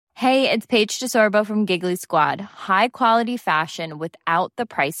Hey, it's Paige DeSorbo from Giggly Squad. High quality fashion without the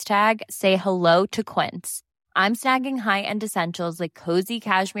price tag. Say hello to Quince. I'm snagging high-end essentials like cozy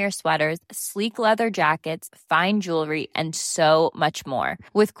cashmere sweaters, sleek leather jackets, fine jewelry, and so much more.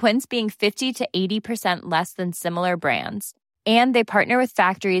 With Quince being 50 to 80% less than similar brands. And they partner with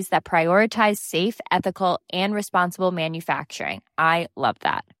factories that prioritize safe, ethical, and responsible manufacturing. I love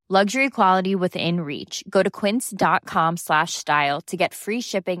that. Luxury quality within reach. Go to quince.com/style to get free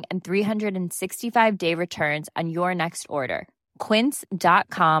shipping and 365-day returns on your next order.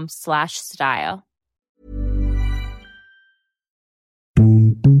 Quince.com/style.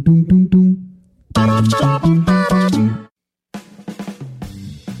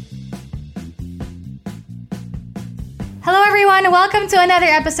 Hello everyone! Welcome to another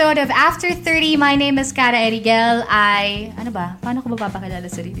episode of After 30. My name is Cara Erigel. Paano ko ba papakilala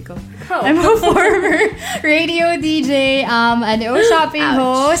sarili ko? I'm a former radio DJ, an shopping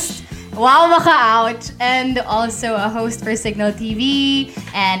host. Wow, maka-ouch! And also a host for Signal TV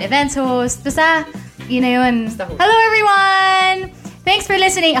and events host. Basta, yun na yun. Hello everyone! Thanks for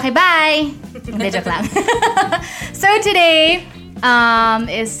listening. Okay, bye! Hindi, joke lang. So today,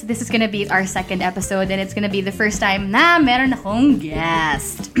 this is gonna be our second episode and it's gonna be the first time na meron akong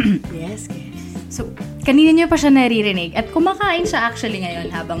guest. Yes. So, kanina niyo pa siya naririnig at kumakain siya actually ngayon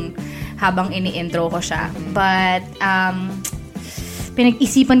habang ini-intro ko siya. But,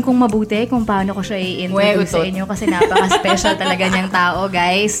 pinag-isipan kong mabuti kung paano ko siya i-introduce sa inyo kasi napaka-special talaga niyang tao,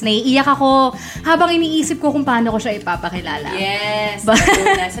 guys. Naiiyak ako habang iniisip ko kung paano ko siya ipapakilala. Yes.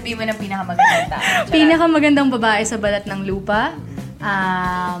 Sabihin mo ng pinakamagandang tao. Pinakamagandang babae sa balat ng lupa.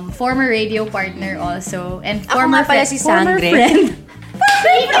 Former radio partner also. And former pala si Sangre.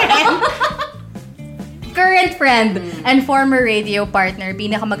 Current friend and former radio partner.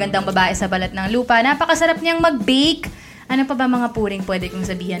 Pinakamagandang babae sa balat ng lupa. Napakasarap niyang mag-bake. Ano pa ba mga puring pwede kong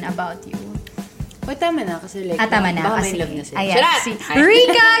sabihin about you? Tama na. Kasi tama na. Baka Kasi, may love na siya. Ayan, si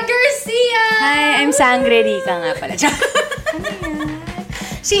Rica Garcia! Hi, I'm Sangre Rica nga pala.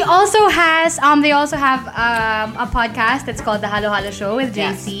 She also has, they also have a podcast that's called The Halo Halo Show with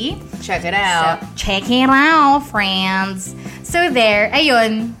JC. Yes. Check it out. So, check it out, friends. So there,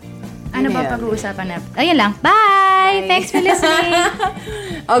 ayun. Ano ba pag-uusapan na? Ayun lang. Bye! Thanks for listening.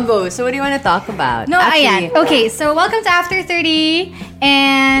 I'll go. So what do you want to talk about? No, ayan. Okay, so welcome to After 30.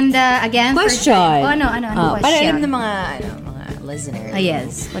 And again, question. Ano question? Para alam ng mga listeners.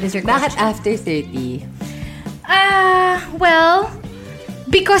 Yes. What is your Bakit question? after 30? Well,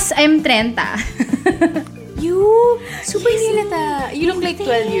 because I'm 30. Super nilata. You look like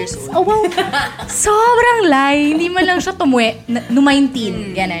 12 years old. Oh, wow. Sobrang lie. Hindi man lang siya tumuwi.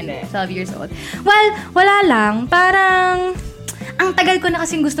 19. Ganun. 12 years old. Well, wala lang. Parang, ang tagal ko na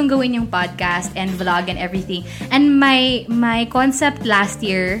kasing gustong gawin yung podcast and vlog and everything. And my concept last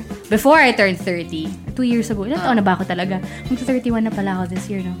year, before I turned 30, 2 years ago, ilan taon na ba ako talaga? Mag-31 na pala ako this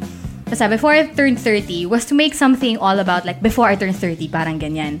year, no? Basta, before I turned 30, was to make something all about, like, before I turned 30, parang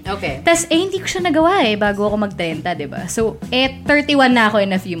ganyan. Okay. Tapos, hindi ko siya nagawa bago ako mag-30, diba? So, 31 na ako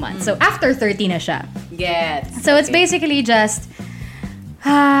in a few months. So, after 30 na siya. Gets. So, it's basically just,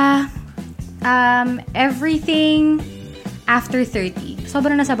 everything after 30.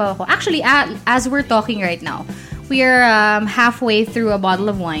 Sobrang nasabaw ako. Actually, as we're talking right now, we are halfway through a bottle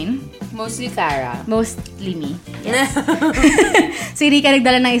of wine. Mostly Cara. Mostly me. Yes. Si Rika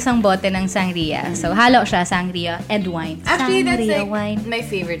nagdala ng isang bote ng sangria. So, halo siya, sangria and wine. Actually, sangria, that's like wine. my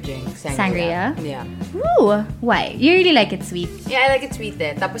favorite drink. Sangria? Yeah. Ooh, why? You really like it sweet? Yeah, I like it sweet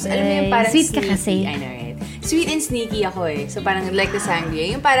eh. Tapos, alam mo yung parang sweet sneaky. ka kasi. I know, right? Sweet and sneaky ako eh. So, parang like the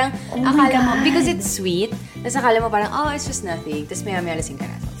sangria. Yung parang, my akala mo, God. because it's sweet, tapos akala mo parang, it's just nothing. Tapos maya lasing ka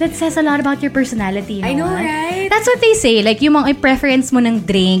na. That says a lot about your personality, I know, what? right? That's what they say. Like, yung mga preference mo ng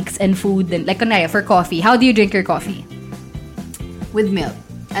drinks and food. And, like, kunwari, for coffee. How do you drink your coffee? With milk.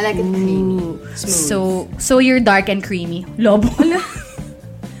 I like it creamy. Smooth. So you're dark and creamy. Lobo.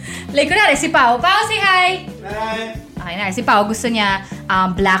 Like, kunwari, si Pao. Pao, say hi! Hi! Okay na, si Pao gusto niya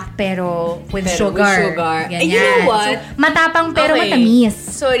black pero with sugar. With sugar. Ganyan. You know what? So, matapang pero Okay. matamis.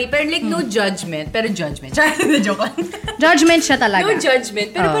 Sorry, pero like no judgment. Pero judgment. Joke lang. Judgment siya talaga. No judgment.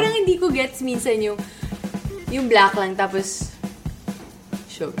 Pero Oh. parang hindi ko gets minsan yung black lang tapos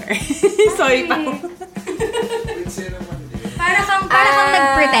sugar. Sorry pa. Para kang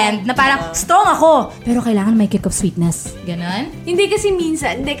nag-pretend na parang strong ako, pero kailangan may kick of sweetness. Ganon? Hindi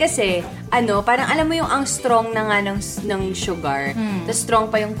kasi, parang alam mo yung ang strong na nga ng sugar, tapos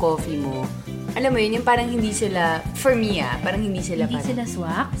strong pa yung coffee mo. Alam mo yun, yung parang hindi sila, for me parang hindi sila Hindi sila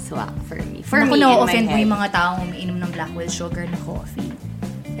swak? swak for me. For Naku, me, in my na-offend mo head. yung mga taong umiinom ng black with sugar na coffee.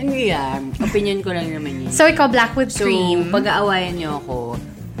 Hindi opinion ko lang naman yun. So, ikaw black with So, cream. pag-aawayan niyo ako,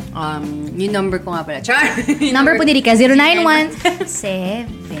 Yung number ko nga pala. Char! Number po dito ka,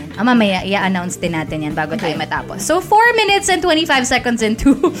 0917. Mamaya, i-announce din natin yan bago tayo matapos. So, 4 minutes and 25 seconds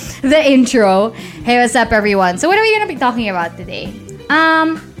into the intro. Hey, what's up, everyone? So, what are we gonna be talking about today?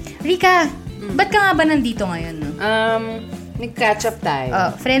 Rika, ba't ka nga ba nandito ngayon? No? Nag-catch up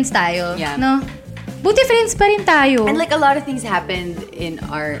tayo. Friends tayo. Yeah. No? Buti friends pa rin tayo. And like a lot of things happened in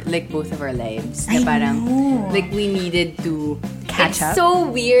our, like both of our lives. I Na parang, know. like we needed to Catch up? It's so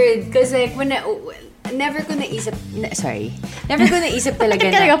weird. Because like, never ko naisip talaga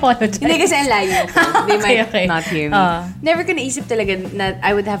Bakit ka nag-apologize? Hindi kasi ang layo ko. They might Okay. not hear me. Never ko naisip talaga na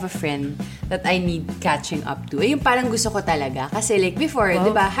I would have a friend that I need catching up to. Yung parang gusto ko talaga. Kasi like before,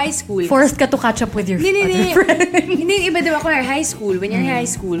 di ba, high school. Forced ka to catch up with your Hindi. friend. Hindi, iba diba kung high school. When you're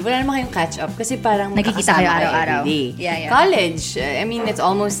high school, wala naman kayong catch up. Kasi parang Nakikita magkakasama kayo araw-araw. every day. Yeah. College, I mean, it's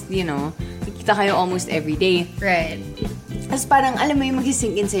almost, nakikita kayo almost every day. Right. Tapos parang, alam mo yung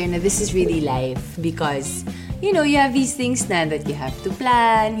mag-sink in sa'yo na this is really life because, you have these things na that you have to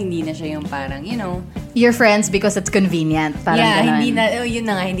plan. Hindi na siya yung parang, You're friends because it's convenient. Parang ganon. yun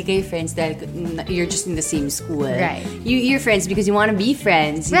na nga, hindi kayo friends dahil you're just in the same school. Right. You're friends because you want to be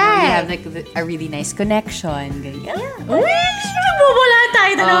friends. You know, you have like a really nice connection. Ganyan. Uy! Nagbubula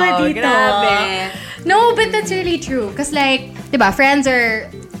tayo dalawa dito. Grabe. No, but that's really true. Because like, diba, friends are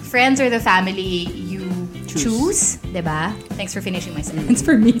the family you choose, diba? Thanks for finishing my sentence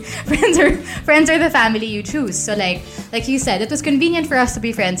for me. Friends are the family you choose. So like you said, it was convenient for us to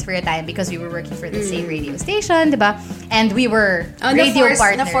be friends for a time because we were working for the same radio station, diba? And we were radio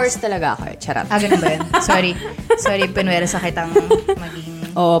partners. Na-force talaga ako. Charot. Ganun ba yun? Sorry, pinwera sa kitang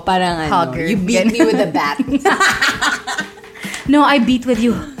maging parang hugger. You beat me with a bat. No, I beat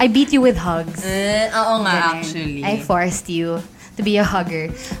you with hugs. Oo nga, Ganun. actually. I forced you to be a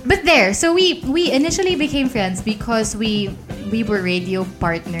hugger. But there, so we initially became friends because we were radio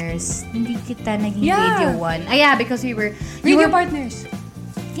partners. Hindi kita naging Radio 1. Because we were Radio partners.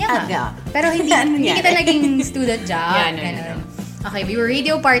 Yeah. Pero hindi kita naging student job. No. Okay, we were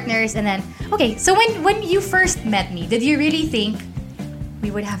radio partners and then so when you first met me, did you really think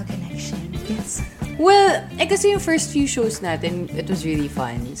we would have a connection? Yes. Well, kasi yung first few shows natin, it was really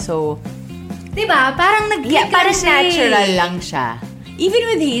fun. So, diba? Parang parang natural lang siya. Even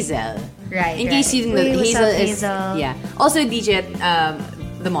with Hazel. Right. In case you didn't know, Hazel. Yeah. Also DJ at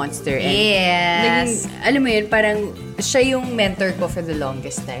The Monster. And Yes. alam mo yun, parang siya yung mentor ko for the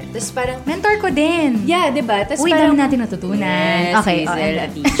longest time. Tapos parang, Mentor ko din. yeah, diba? Tapos Uy, parang, dami natin natutunan. yes, Okay. Hazel, a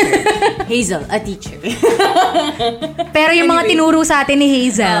teacher. Hazel, a teacher. Pero yung mga tinuro sa atin ni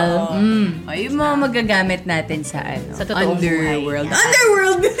Hazel. Yung mga magagamit natin sa Sa totoong Underworld.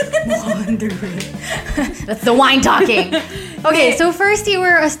 buhay. Underworld! That's the wine talking. Okay, so first you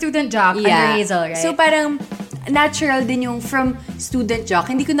were a student jock under Hazel, right? So parang natural din yung from student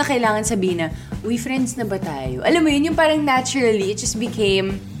jock. Hindi ko na kailangan sabihin na, uy, friends na ba tayo? Alam mo yun, yung parang naturally, it just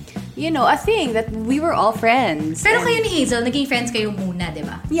became, a thing that we were all friends. Pero kayo ni Hazel, naging friends kayo muna, di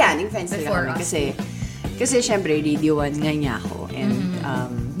ba? Yeah, naging friends Before talaga us. kami. Kasi syempre, Radio 1 nga niya ako. And,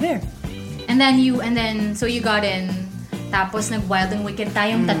 there. And then, so you got in, tapos nag-Wild and Wicked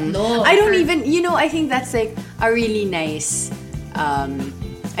tayong tatlo. I don't even, I think that's like a really nice,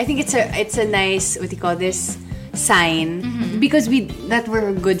 I think it's a nice, what do you call this, sign. Because that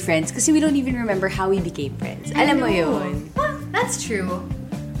we're good friends. Kasi we don't even remember how we became friends. Alam mo yun. Well, that's true.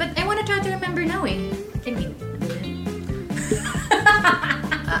 But I want to try to remember now Can we?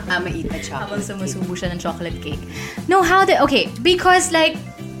 Eat a chocolate. Habang sumusubo siya ng chocolate cake. No, because like,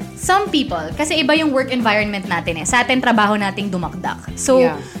 some people, kasi iba yung work environment natin Sa atin, trabaho nating dumakdak.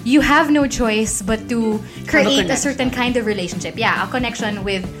 So, you have no choice but to create a certain kind of relationship. Yeah, a connection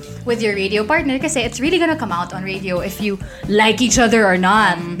with your radio partner kasi it's really gonna come out on radio if you like each other or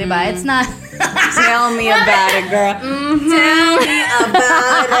not. Diba? It's not... Tell me about it, girl. Tell me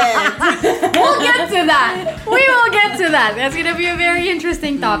about it. We'll get to that. We will get to that. That's gonna be a very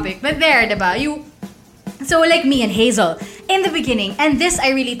interesting topic. But there, diba? So like me and Hazel, in the beginning, and this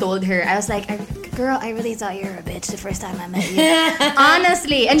I really told her, I was like, girl, I really thought you were a bitch the first time I met you.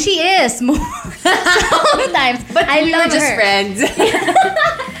 Honestly. And she is. Sometimes. But I love just her. Friends.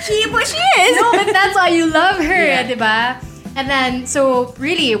 She is. No, but that's why you love her, diba? And then, so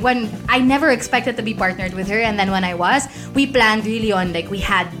really, when I never expected to be partnered with her, and then when I was, we planned really on, like, we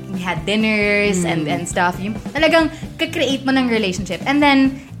had dinners and stuff. Yung talagang ka-create mo ng relationship. And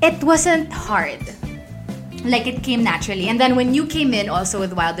then, it wasn't hard. Like, it came naturally. And then, when you came in also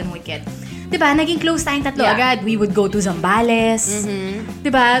with Wild and Wicked, diba, naging close tayong tatlo agad. We would go to Zambales.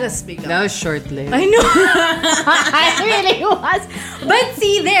 Diba? That's big. That was short-lived. I know. It really was. But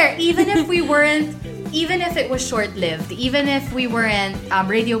see there, even if we weren't even if it was short-lived, even if we weren't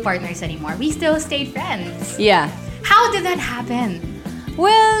radio partners anymore, we still stayed friends. Yeah. How did that happen?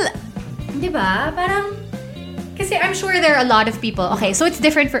 Well, Diba? Parang, kasi I'm sure there are a lot of people. Okay, so it's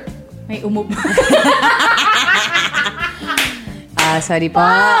different for... May umup. Sorry po.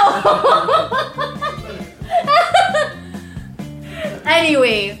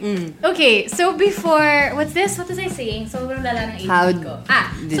 Anyway, okay, so before, what's this? What was I saying? So, lala ng How ko.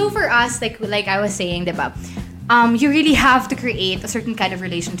 So for us, like I was saying, diba? You really have to create a certain kind of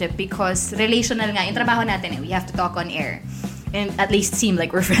relationship because relational nga, yung trabaho natin, we have to talk on air. And at least seem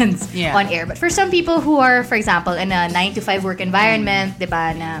like we're friends on air. But for some people who are, for example, in a 9-to-5 work environment,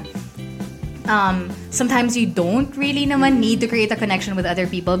 diba, na sometimes you don't really naman need to create a connection with other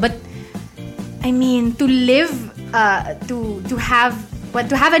people. But, I mean, to live, to have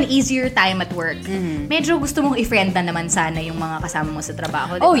an easier time at work, medyo gusto mong i-friend na naman sana yung mga kasama mo sa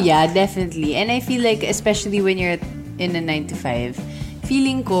trabaho, diba? Oh yeah, definitely. And I feel like, especially when you're in a 9-to-5,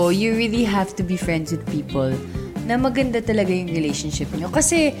 feeling ko, you really have to be friends with people na maganda talaga yung relationship nyo.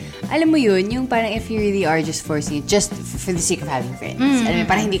 Kasi, alam mo yun, yung parang if you really are just forcing it, just for the sake of having friends. Alam mo,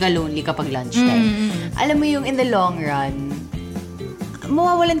 parang hindi ka lonely kapag lunchtime. Alam mo yung in the long run,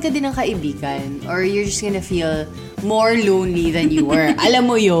 mawawalan ka din ng kaibigan or you're just gonna feel more lonely than you were. Alam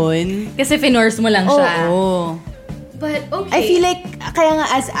mo yun? Kasi finorce mo lang siya. Oo. But, okay. I feel like, kaya nga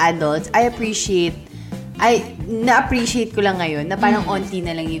as adults, na-appreciate ko lang ngayon na parang onti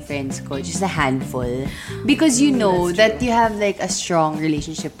na lang yung friends ko, just a handful. Because you know that you have like a strong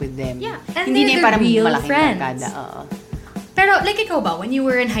relationship with them. Yeah. And hindi they're na parang real malaking friends. barkada. Pero like ikaw ba, when you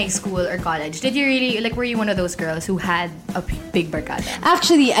were in high school or college, did you really, like were you one of those girls who had a big barkada?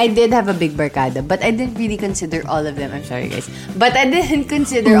 Actually, I did have a big barkada, but I didn't really consider all of them. I'm sorry guys. But I didn't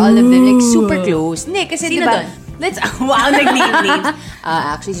consider all of them like super close. Hindi, kasi Sino diba, dun? wow, nag-name names.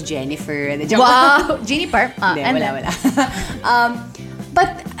 Actually, si Jennifer. Wow! Jennifer? Hindi, wala.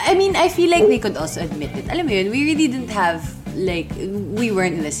 But, I mean, I feel like they could also admit it. Alam mo yun, we really didn't have, like, we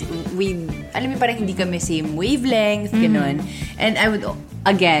weren't in the same, alam mo, parang hindi kami same wavelength, ganun. And I would,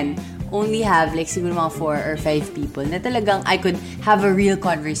 again, only have, like, siguro mga 4 or 5 people na talagang I could have a real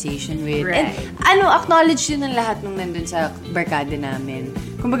conversation with. Right. And, acknowledge yun ng lahat nung nandun sa barkada namin.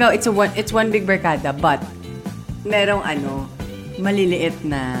 Kumbaga, it's one big barkada, but, merong maliliit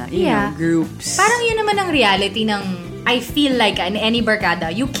na, you know, groups. Parang yun naman ang reality ng, I feel like in any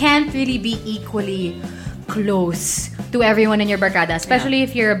barkada, you can't really be equally close to everyone in your barkada, especially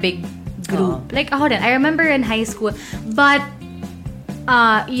if you're a big group. Like, hold on, I remember in high school, but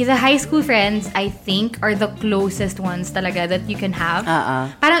the high school friends, I think, are the closest ones talaga that you can have.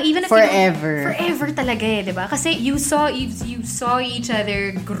 Parang even if forever. Forever talaga eh, diba? Kasi you saw each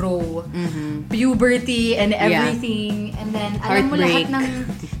other grow. Puberty and everything. And then, alam mo lahat ng...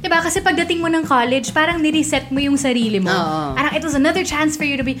 Diba? Kasi pagdating mo ng college, parang nireset mo yung sarili mo. Parang it was another chance for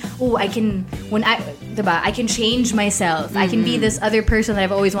you to be, I can change myself. I can be this other person that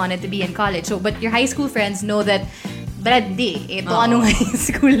I've always wanted to be in college. So, but your high school friends know that Brad, ito anong high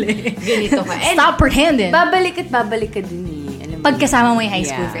school eh. Ganito ka. Stop pretending. Babalik ka din eh. Alam mo pagkasama mo yung high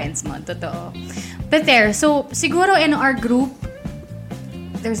school friends mo. Totoo. But there, so siguro in our group,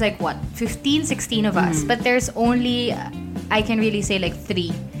 there's like 15, 16 of us. But there's only, I can really say like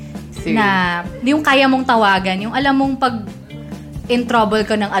 3. Na yung kaya mong tawagan, yung alam mong pag in trouble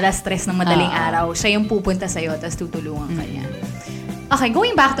ka ng 3:00 ng madaling araw, siya yung pupunta sa'yo, tapos tutulungan ka niya. Okay,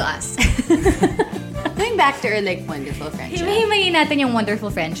 going back to us. Going back to our like wonderful friendship. Himayin natin yung wonderful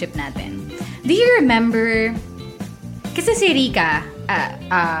friendship natin. Do you remember, kasi si Rika,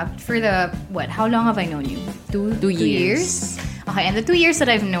 for the, how long have I known you? 2 years? Okay, and the 2 years that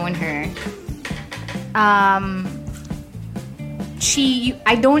I've known her, I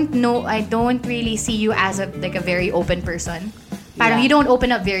don't really see you as a very open person. Parang you don't open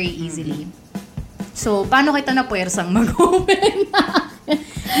up very easily. So, paano kita na puwersang mag-open?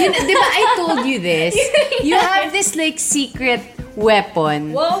 Di ba I told you this? You have this like secret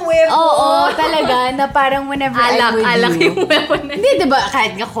weapon. Wow, weapon! Oo, talaga, na parang whenever I'm with alak you. yung weapon na. Hindi, diba?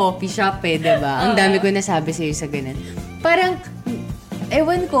 Kahit nga coffee shop eh, diba? Ang dami ko nasabi sa'yo sa ganun. Parang,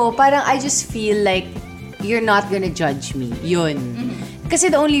 ewan ko, parang I just feel like you're not gonna judge me. Yun. Kasi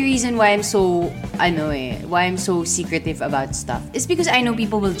the only reason why I'm so, why I'm so secretive about stuff is because I know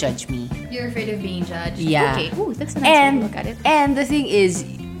people will judge me. You're afraid of being judged? Yeah. Okay. Ooh, that's a nice way to look at it. And the thing is,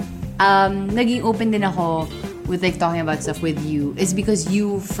 naging open din ako with like talking about stuff with you is because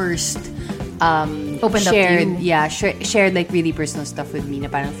you first opened shared, up to you. shared like really personal stuff with me na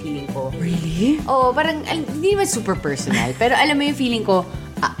parang feeling ko. Really? Oh, parang hindi naman super personal, pero alam mo yung feeling ko,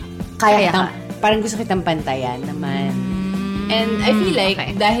 kaya ka. parang gusto kitang pantayan naman. And I feel like,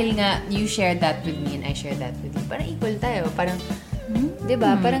 okay. dahil nga, you shared that with me and I shared that with you, parang equal tayo. Parang,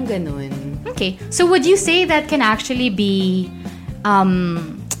 diba? Parang ganun. Okay. So would you say that can actually be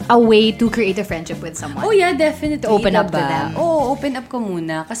a way to create a friendship with someone? Oh yeah, definitely. To open up to them. Oo, open up ka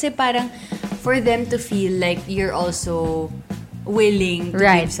muna. Kasi parang, for them to feel like you're also willing to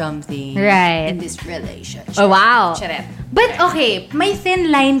give something in this relationship. Oh, wow. Charot. But okay, may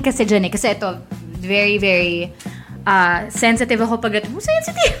thin line kasi dyan eh. Kasi ito, very, very sensitive ako pagdating.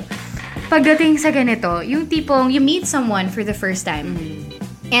 Sensitive! Pagdating sa ganito, yung tipong you meet someone for the first time.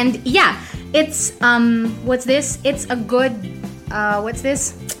 And yeah, it's, what's this? It's a good, what's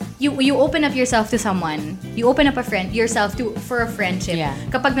this? You open up yourself to someone. You open up yourself for a friendship. Yeah.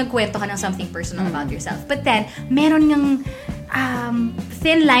 Kapag nagkwento ka ng something personal about yourself. But then, meron ngang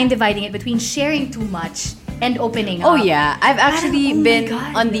thin line dividing it between sharing too much and opening up. Oh yeah, I've actually Parang, oh my been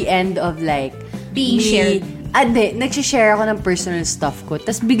God. on the end of like Being shared. Hindi, nagsishare ako ng personal stuff ko.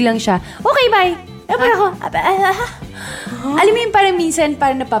 Tapos biglang siya, okay, bye. Ano ako? Alam mo yung parang minsan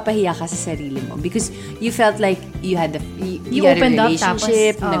parang napapahiya ka sa sarili mo because you felt like you had you had a opened up,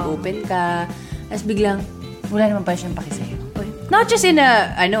 relationship, tapos, nag-open ka. Tapos biglang, wala naman pa siyang paki sa'yo. Not just in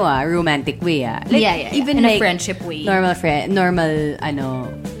a romantic way, ah. Like, Yeah. even In a like friendship way. Normal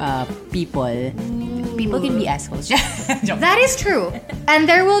people. People can be assholes. That is true. And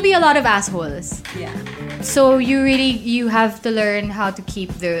there will be a lot of assholes. Yeah. So you have to learn how to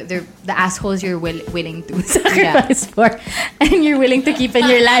keep the assholes you're willing to sacrifice for and you're willing to keep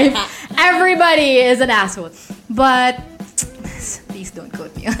in your life. Everybody is an asshole. But please don't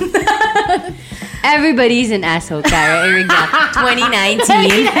quote me on that. Everybody's an asshole, Cara Iriga.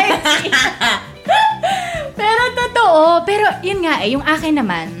 2019. Pero totoo. Pero yun nga yung akin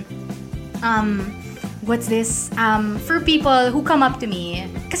naman, what's this? For people who come up to me,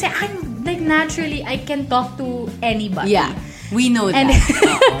 kasi I'm like naturally, I can talk to anybody. Yeah. We know that. And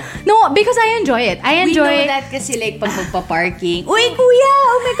no, because I enjoy it. I enjoy We know that kasi like pag magpa-parking, uy, kuya!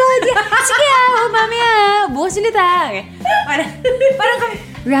 Oh my God! Sige mamaya! Bukas ulit Parang kami,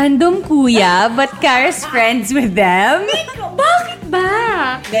 random kuya, but Cara's friends with them? Bakit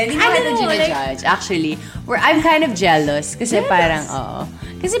ba? Then, hindi ko judge. Actually, I'm kind of jealous. Kasi parang,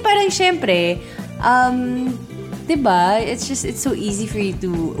 Kasi parang, syempre, diba? It's so easy for you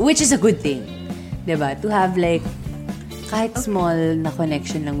to, which is a good thing. Diba? To have like, kahit small na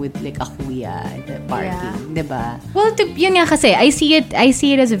connection lang with like a kuya at the parking. Diba? Well, yun nga kasi, I see it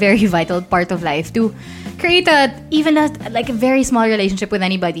as a very vital part of life to create even a very small relationship with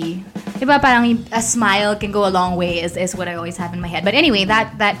anybody. Diba, parang a smile can go a long way is what I always have in my head. But anyway,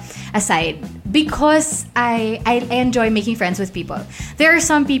 that aside, because I enjoy making friends with people, there are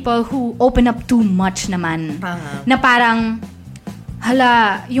some people who open up too much naman. Na parang,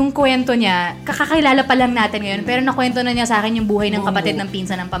 hala, yung kwento niya, kakakilala pa lang natin ngayon, pero nakwento na niya sa akin yung buhay ng kapatid ng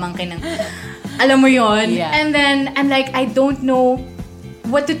pinsan ng pamangkin ng, alam mo yon. Yeah. And then, I'm like, I don't know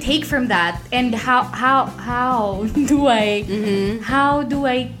what to take from that and how do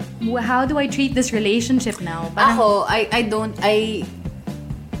I treat this relationship now? Parang, Ako, I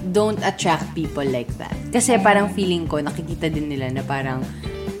don't attract people like that. Kasi parang feeling ko, nakikita din nila na parang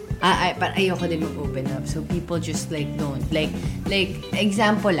ayoko din mag-open up. So people just like don't. Like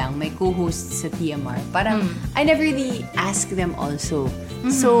example lang, may co-hosts sa TMR. Parang I never really ask them also.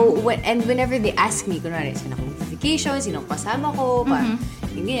 So whenever they ask me, kunwari, saan ako mag-vacation, sino kasama ko, parang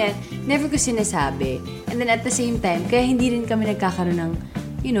ganyan, never ko sinasabi. And then at the same time, kaya hindi rin kami nagkakaroon ng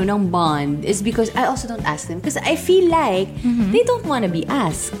ng bond is because I also don't ask them. Because I feel like they don't want to be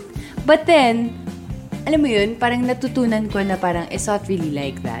asked. But then, alam mo yun, parang natutunan ko na parang it's not really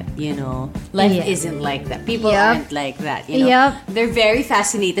like that, Life isn't like that. People aren't like that, They're very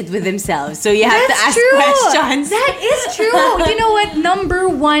fascinated with themselves. So you have to ask questions. That is true. You know what? Number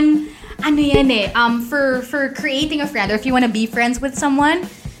one, for creating a friend, or if you want to be friends with someone,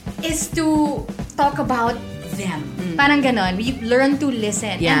 is to talk about them. Parang ganon. You learn to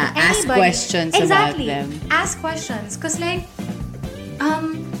listen. Yeah, and ask questions about them. Ask questions. Because like,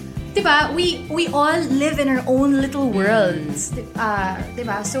 diba, we all live in our own little worlds.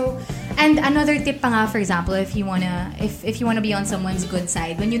 Diba? So, and another tip pa nga, for example, if you wanna be on someone's good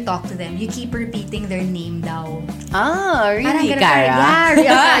side, when you talk to them, you keep repeating their name daw. Ah, really, Cara?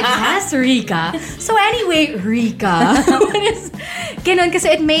 Yes, Rika. So anyway, Rika. Ganon, kasi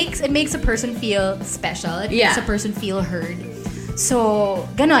it makes a person feel special. It makes a person feel heard. So,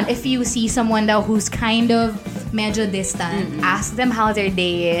 ganon, if you see someone daw who's kind of medyo distant, ask them how their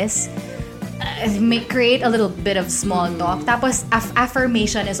day is. Create a little bit of small talk. Tapos,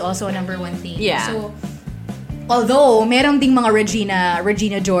 affirmation is also a number one thing. Yeah. So, although, meron ding mga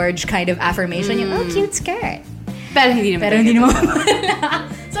Regina George kind of affirmation, yung, cute skirt. Pero hindi naman pala.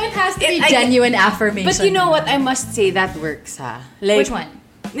 So it has to be genuine affirmation. But you know what? I must say that works, ha? Like, which one?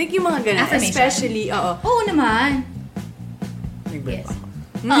 Like yung mga ganun. Affirmation. Especially, Oo naman. Nag-burp ako.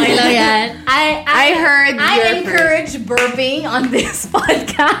 Okay lang yan. I heard I encourage burping on this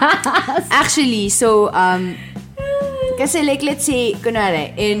podcast. Actually, so, kasi like, let's say,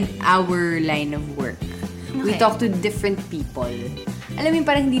 kunwari, in our line of work, we talk to different people. Alam mo,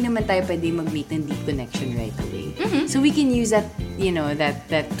 parang hindi naman tayo pwede mag-meet ng deep connection right away. So we can use that, you know,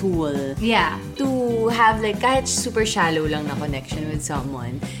 that tool to have like kahit super shallow lang na connection with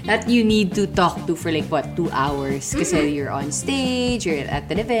someone that you need to talk to for like, 2 hours? Kasi you're on stage, you're at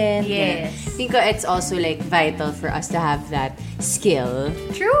an event. Yes. I think it's also like vital for us to have that skill.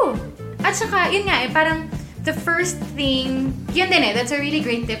 True. At saka, yun nga parang the first thing, yun din that's a really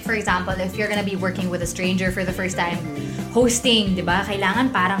great tip. For example, if you're gonna be working with a stranger for the first time, hosting, di ba?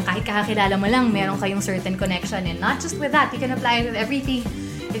 Kailangan parang kahit kakakilala mo lang, meron kayong certain connection. And not just with that, you can apply it with everything.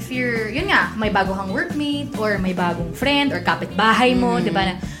 If you're, yun nga, may bago kang workmate, or may bagong friend, or kapitbahay mo, di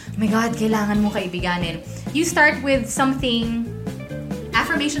ba? Oh my God, kailangan mo kaibiganin. You start with something.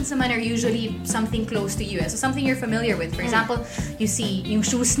 Affirmations naman are usually something close to you. So something you're familiar with. For example, you see yung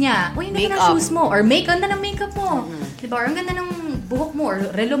shoes niya. Oh, yung ganda ng shoes mo. Or ganda ng makeup mo. Diba? Or ang ganda ng buhok mo. Or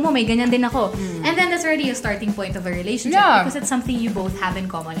relo mo. May ganyan din ako. And then that's already a starting point of a relationship. Yeah. Because it's something you both have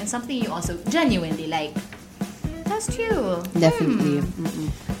in common. And something you also genuinely like. That's true. Definitely.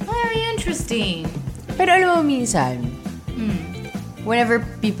 Very interesting. Pero alam mo minsan, whenever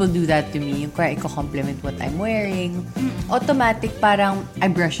people do that to me, yung kaya i-compliment what I'm wearing, automatic parang I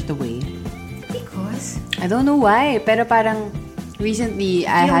brush it away. Because? I don't know why, pero parang recently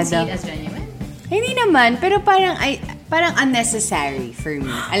I You had don't see it as genuine? Hindi naman, pero parang unnecessary for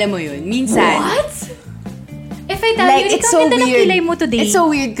me. Alam mo yun, minsan. What? If I tell Like, you, it's so ganda ng weird. kilay mo today. It's so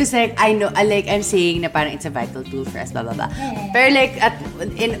weird because like I know, like I'm saying na parang it's a vital tool for us, blah blah blah. Pero like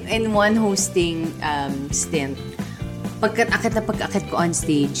in one hosting stint, pag-akit ko on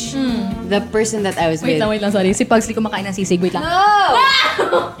stage, the person that I was with. Wait lang, sorry. Si Pugsley kumakain ng sisig. Wait lang.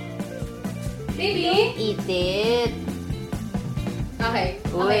 No! Baby? Eat it. Okay.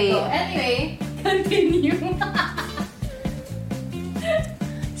 Uy. Go. Anyway, continue.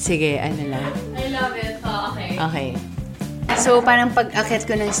 Sige, ano lang. I love it. Okay. Okay. So, parang pag-akit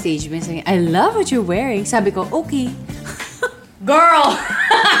ko ng stage, minsan, I love what you're wearing. Sabi ko, okay. Girl!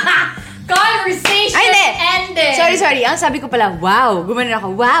 Conversation Ay, hindi! ended! Sorry. Ang sabi ko pala, wow. Gumanon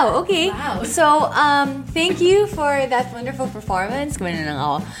ako, wow, okay. Wow. So, thank you for that wonderful performance. Gumanon lang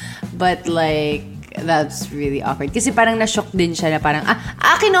ako. But like, that's really awkward. Kasi parang na-shock din siya na parang,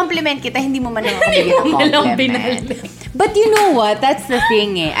 kinompliment kita, hindi mo man lang ako bigyan ng compliment. But you know what? That's the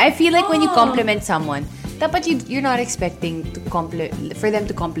thing eh. I feel like when you compliment someone, dapat you're not expecting for them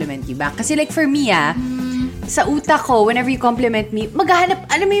to compliment you back. Kasi like for me sa utak ko, whenever you compliment me, maghahanap,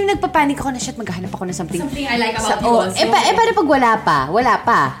 alam mo yung nagpapanik ako na shit, maghahanap ako na something. Something I like about you also. Paano pag wala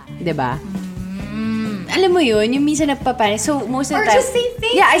pa, diba? Alam mo yun, yung minsan nagpapanik. So, most of the time... Or just say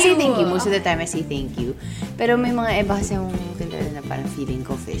thank you. Yeah, I say thank you. Most of the time, I say thank you. Pero may mga iba kasi yung na parang feeling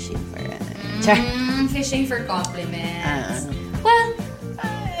ko fishing for... Fishing for compliments. Well,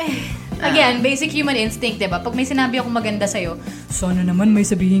 again, basic human instinct, diba? Pag may sinabi akong maganda sa'yo, sana naman may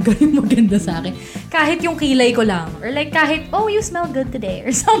sabihin ka rin maganda sa akin. Kahit yung kilay ko lang. Or like kahit, oh, you smell good today.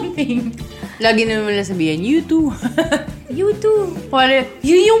 Or something. Lagi na naman lang sabihin, you too. You too.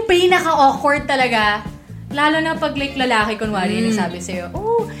 Yun yung pinaka-awkward talaga. Lalo na pag like lalaki, kunwari, nagsabi sa'yo,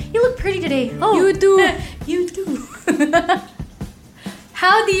 oh, you look pretty today. Oh, you too. You too.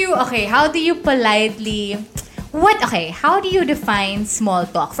 How do you politely... how do you define small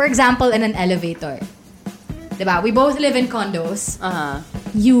talk? For example, in an elevator. Diba? We both live in condos.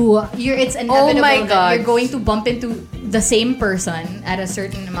 It's inevitable that you're going to bump into the same person at a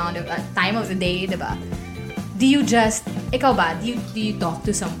certain amount of time of the day, diba? Do you just, ikaw ba, do you talk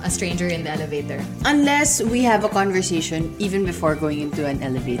to a stranger in the elevator? Unless we have a conversation even before going into an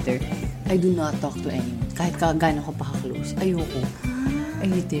elevator, I do not talk to anyone. Kahit gaano ko pa ka-close. Ayoko. I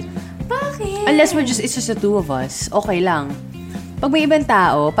hate it. Bakit? Unless it's just the two of us, okay lang. Pag may ibang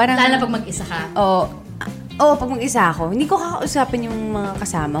tao, parang... Lalo na pag mag-isa ka. pag mag-isa ako, hindi ko kakausapin yung mga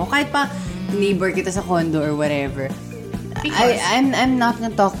kasama ko. Kahit pa neighbor kita sa condo or whatever. I'm not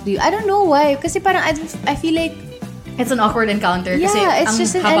gonna talk to you. I don't know why. Kasi parang I feel like it's an awkward encounter. Yeah, kasi it's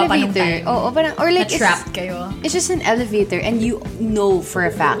just an elevator. Parang, or like trapped kayo. It's just an elevator and you know for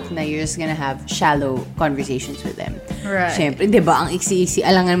a fact na you're just gonna have shallow conversations with them. Right. Siyempre, di ba, ang iksi-iksi,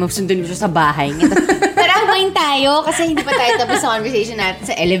 alangan mo sundin mo siya sa bahay. Tara, kumain tayo kasi hindi pa tayo tapos sa conversation natin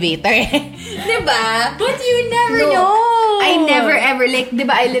sa elevator. Di ba? But you never know. I never ever, like, di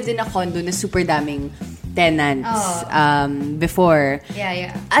ba, I lived in a condo na super daming tenants before.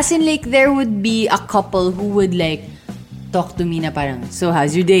 Yeah. As in, like, there would be a couple who would, like, talk to me na parang, so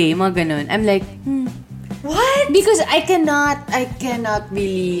how's your day? Mga ganun. I'm like, What? Because I cannot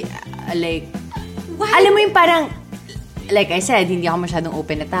really, like, What? alam mo yung parang, like I said, hindi ako masyadong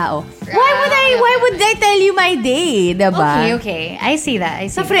open na tao. Why would I tell you my day? Diba? Okay. I see that.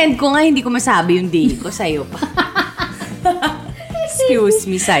 Sa friend ko nga, hindi ko masabi yung day ko sa'yo pa. Excuse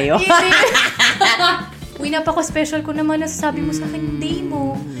me sa'yo. Uy, napaka-special ko naman nasasabi mo sa akin yung day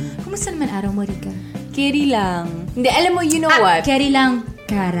mo. Kumusta naman araw mo, Rika? Carry lang. Hindi, alam mo, you know what? Carry lang.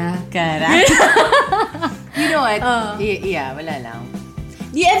 Kara. You know what? Yeah, wala lang.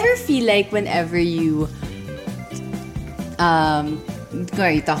 Do you ever feel like whenever you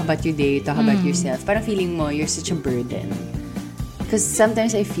talk about your day, you talk about yourself, parang feeling mo you're such a burden? Because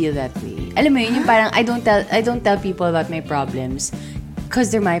sometimes I feel that way. Alam mo yun, yung parang I don't tell people about my problems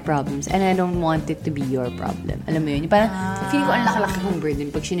because they're my problems and I don't want it to be your problem. Alam mo yun, yung parang feeling ko ang laki-laki kong burden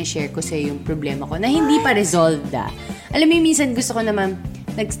pag sinishare ko sa'yo yung problema ko na hindi pa resolved na. Alam mo yun, minsan gusto ko naman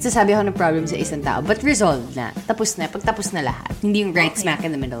nagsasabi ako ng problem sa isang tao, but resolved na. Tapos na. Pagtapos na lahat. Hindi yung right smack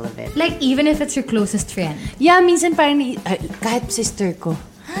in the middle of it. Like, even if it's your closest friend? Yeah, minsan parang, kahit sister ko,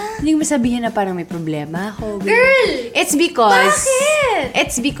 hindi ko masabihin na parang may problema ako. Girl! It's because... Bakit?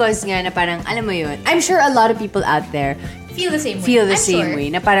 It's because nga na parang, alam mo yun, I'm sure a lot of people out there feel the same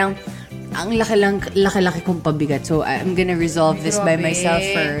way. Na parang, ang laki-laki kong pabigat. So, I'm gonna resolve this by myself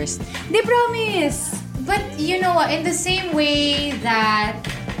first. They promise! But, you know what, in the same way that...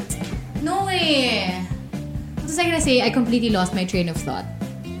 No way. What was I gonna say? I completely lost my train of thought.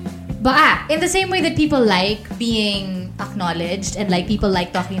 But, in the same way that people like being acknowledged and like people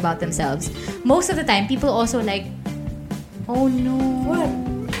like talking about themselves, most of the time, people also like... Oh, no. What?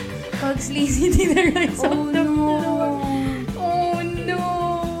 Pugsley sitting there like Oh, no. Oh,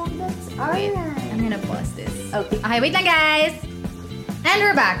 no. That's alright. I'm gonna pause this. Okay. Okay, wait lang, guys. And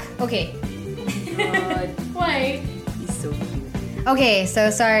we're back. Okay. God. Why? He's so cute. Okay, so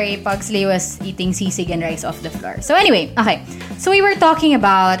sorry, Pugsley was eating sisig and rice off the floor. So anyway, okay. So we were talking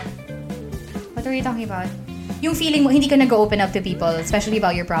about... What were we talking about? Yung feeling mo, hindi ka nag-open up to people, especially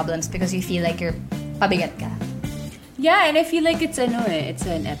about your problems because you feel like you're pabigat ka. Yeah, and I feel like it's an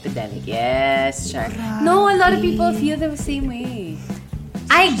epidemic. Yes, sure. No, a lot of people feel the same way.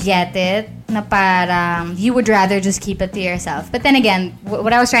 I get it, na parang you would rather just keep it to yourself. But then again,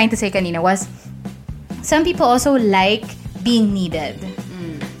 what I was trying to say kanina was, some people also like being needed.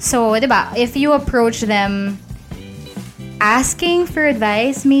 So, diba, if you approach them asking for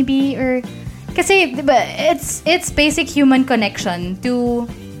advice, maybe, or... Kasi, diba, it's basic human connection to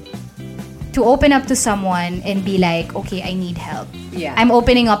open up to someone and be like, okay, I need help. Yeah. I'm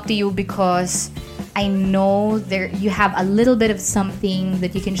opening up to you because I know you have a little bit of something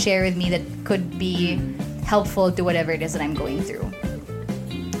that you can share with me that could be helpful to whatever it is that I'm going through.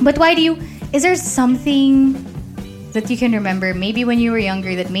 But is there something that you can remember, maybe when you were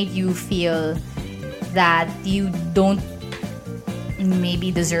younger, that made you feel that you don't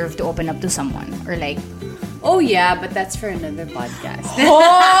maybe deserve to open up to someone? Or like... Oh yeah, but that's for another podcast.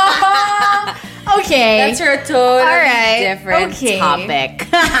 Okay. That's for a totally different okay. topic.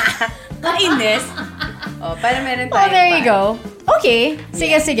 Kainis. Oh, para meron tayo. Oh, there you go. Okay.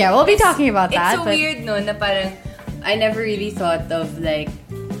 Sige. We'll be talking about that. It's so weird, no, na parang I never really thought of like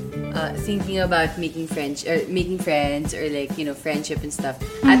thinking about making friends or like, you know, friendship and stuff.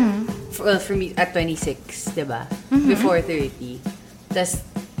 For me at 26, diba? Before 30. Tas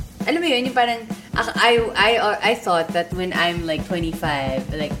alam mo yun, yung parang I thought that when I'm like 25,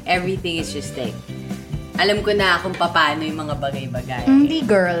 like everything is just like alam ko na kung paano yung mga bagay-bagay. Hindi,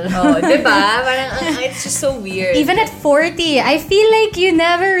 girl. Oh, diba? Parang it's just so weird. Even at 40, I feel like you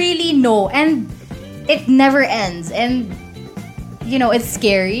never really know, and it never ends. And you know, it's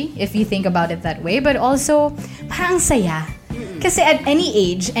scary if you think about it that way, but also parang saya. Kasi at any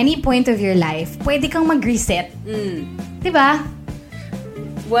age, any point of your life, pwede kang mag-reset. Diba?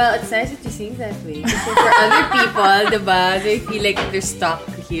 Well, it's nice that you think that way. Kasi for other people, diba, they feel like they're stuck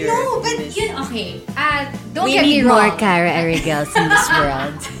here. No, but yun, okay. Don't We get me need wrong. more Cara Arigels in this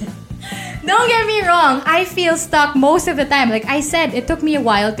world. Don't get me wrong. I feel stuck most of the time. Like I said, it took me a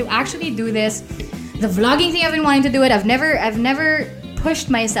while to actually do this. The vlogging thing, I've been wanting to do it. I've never pushed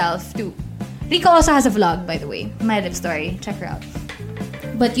myself to. Rico also has a vlog, by the way. My Lip Story. Check her out.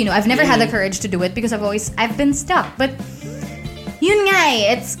 But you know, I've never had the courage to do it because I've been stuck. But yun nga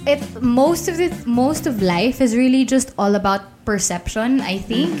eh, most of life is really just all about perception, I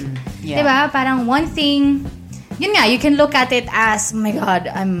think. Yeah. Diba? Parang one thing, yun nga, you can look at it as, oh my God,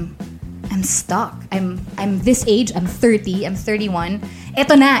 I'm stuck. I'm this age, I'm 30, I'm 31,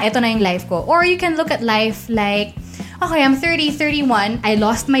 ito na yung life ko. Or you can look at life like, okay, I'm 30, 31, I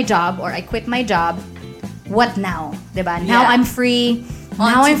lost my job or I quit my job. What now? Diba? Now I'm free.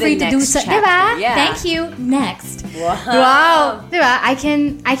 Now I'm free to do so. Diba? Yeah. Thank you. Next. Wow. Diba?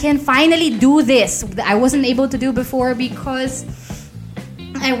 I can finally do this that I wasn't able to do before because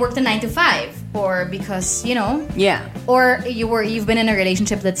I worked a 9 to 5 or because, Yeah. or you've been in a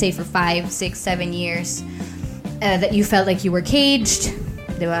relationship, let's say for 5, 6, 7 years that you felt like you were caged.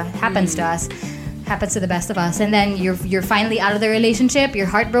 Diba? Happens to us. Happens to the best of us. And then you're finally out of the relationship, you're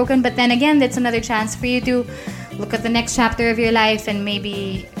heartbroken, but then again, that's another chance for you to look at the next chapter of your life and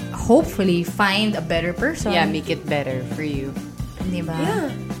maybe, hopefully, find a better person. Yeah, make it better for you. Diba?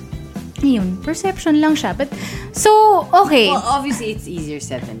 Yeah. Yun, perception lang siya. But, so, okay. Well, obviously, it's easier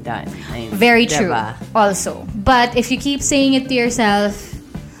said than done. Very true. Diba? Also. But if you keep saying it to yourself,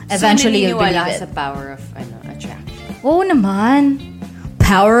 eventually you'll believe it. Sa power of attraction. Oo naman.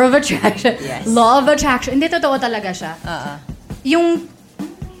 Power of attraction. Yes. Law of attraction. Hindi, totoo talaga siya. Yung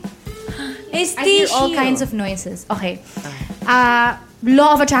I hear all kinds of noises. Okay.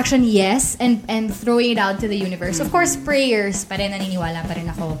 Law of attraction, yes. And throwing it out to the universe. Of course, prayers. Pa rin naniniwala pa rin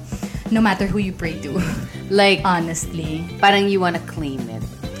ako. No matter who you pray to. Like, honestly. parang you wanna claim it.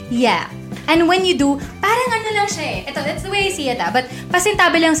 Yeah. And when you do, parang lang siya eh. Ito, that's the way I see it but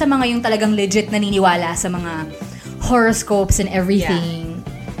pasintabi lang sa mga yung talagang legit naniniwala sa mga horoscopes and everything.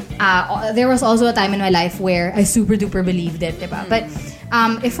 Yeah. There was also a time in my life where I super duper believed it, diba? But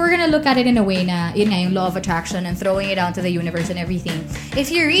if we're gonna look at it in a way na, yun nga, yung law of attraction and throwing it out to the universe and everything, if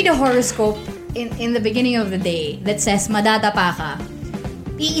you read a horoscope in the beginning of the day that says, madadapa ka,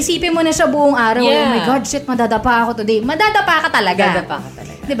 iisipin mo na siya buong araw. Yeah. Oh my God, shit, madadapa ako today. Madadapa ka talaga. Madadapa ka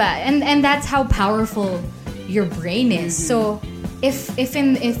talaga. Diba? And that's how powerful your brain is. So, if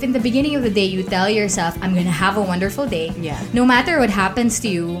in the beginning of the day you tell yourself, I'm gonna have a wonderful day, no matter what happens to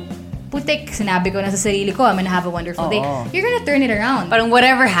you, putik, sinabi ko na sa sarili ko, I'm gonna have a wonderful day. You're gonna turn it around. Parang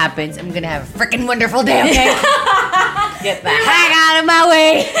whatever happens, I'm gonna have a freaking wonderful day, okay? Get the heck out of my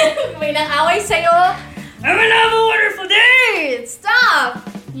way! May nang-away sa'yo, I'm gonna have a wonderful day! Stop!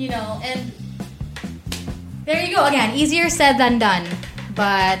 And there you go. Again, easier said than done.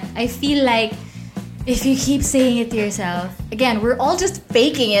 But I feel like if you keep saying it to yourself, again, we're all just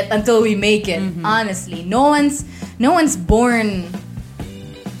faking it until we make it. Honestly, no one's born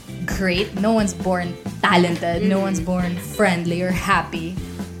great. No one's born talented. No one's born friendly or happy.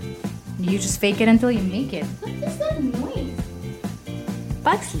 You just fake it until you make it. What is that noise?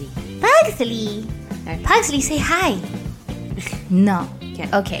 Pugsley. Pugsley, say hi. No.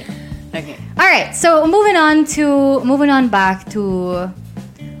 Okay. Okay. All right. So moving on back to.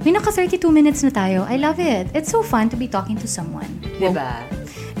 May naka 32 minutes na tayo. I love it. It's so fun to be talking to someone. Diba?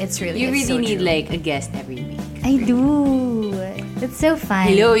 It's really. You really so need true. like a guest every week. I do. It's so fun.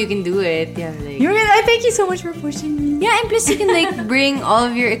 Hello, you can do it. Yeah, like. I thank you so much for pushing me. Yeah, and plus you can like bring all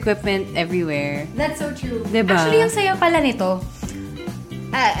of your equipment everywhere. That's so true. Diba? Actually, yung saya pala nito.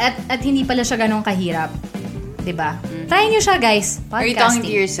 At hindi pala siya ganun kahirap. Diba? Try nyo siya, guys. Podcasting. Are you talking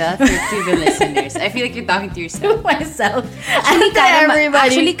to yourself or to the listeners? I feel like you're talking to yourself. To myself.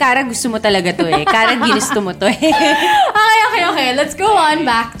 Actually, Kara, gusto mo talaga to eh. Kara, ginusto mo to eh. Okay. Let's go on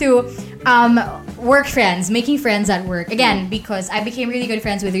back to work friends, making friends at work. Again, because I became really good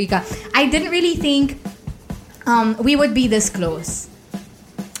friends with Rika. I didn't really think we would be this close.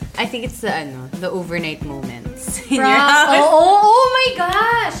 I think it's the overnight moments in your house. Oh my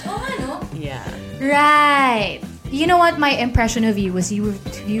gosh! Oh, ano? Yeah. Right. You know what? My impression of you was you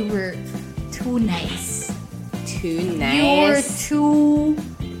were too nice. Too nice. You were too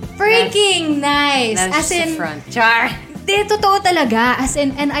freaking nice. That's as in front. Char. Di, totoo talaga. As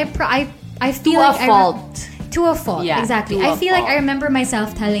in, and I feel to like a fault. To a fault. Yeah, exactly. I feel like I remember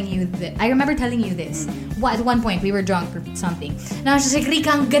myself telling you this. I remember telling you this. At one point, we were drunk or something. And I was just like,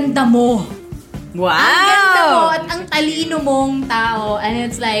 Rika, ang ganda mo. Wow! Ang ganda mo at ang talino mong tao. And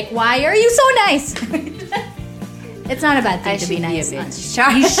it's like, why are you so nice? It's not a bad thing to be nice. You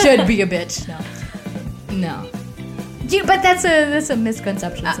should be a bitch. No. But that's a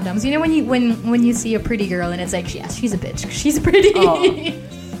misconception sometimes. You know when you see a pretty girl and it's like, yes, she's a bitch. She's pretty. Oh.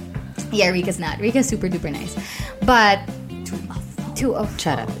 Yeah, Rika's not. Rika's super duper nice. But to a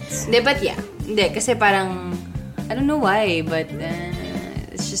Shut up. But yeah. Kasi parang, I don't know why, but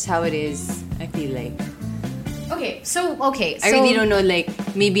it's just how it is, I feel like. Okay, so I really don't know, like,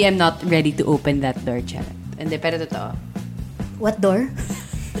 maybe I'm not ready to open that door, charot. Pero totoo. What door?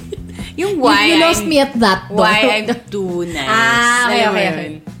 Yung why you lost me at that door. Why I'm too nice.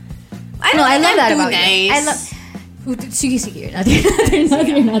 Okay. I love that too about nice. You. Sige, you're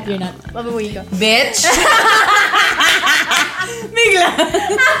not. Babawiin ko. Bitch! Bigla.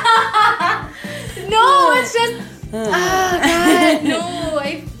 No, it's just... God, no.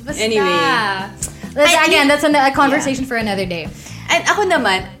 Basta. Anyway. That's a conversation for another day. And ako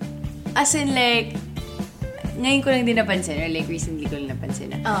naman, as in like, ngayon ko lang din napansin, or like recently ko lang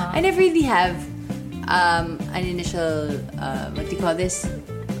napansin na, I never really have an initial, what do you call this?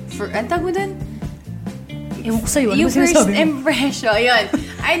 Ang tawag mo dun? Ewan ko sa'yo. Yung first impression. Yun.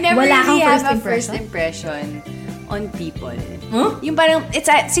 I never Wala really kang have first a first impression on people. Huh? Yung parang,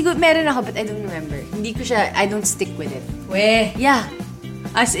 siguro meron ako, but I don't remember. Hindi ko siya, I don't stick with it. Weh. Yeah.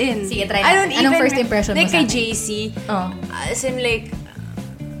 As in, Sige, try I don't natin. Anong even, first impression mo like sa kay akin? JC, Oh. as in like,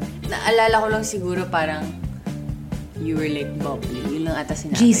 naalala ko lang siguro parang, you were like bubbly. Yun lang ata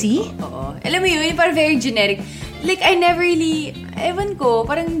sinabi JC? ko. Oo. Alam mo yun, yung parang very generic. Like, I never really, ewan ko,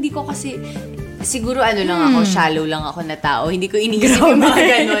 parang hindi ko kasi, siguro ano lang ako, shallow lang ako na tao. Hindi ko iniisip yung mga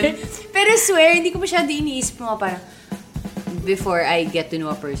ganun. Pero swear, hindi ko masyado iniisip mga parang, before I get to know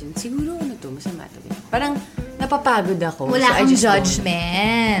a person, siguro ano to, masama to. Parang, napapagod ako. Wala so kang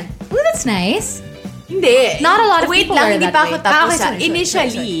judgment. Oh, that's nice. Hindi. Not a lot of Wait people lang, are hindi that pa way. ako tapos. Okay,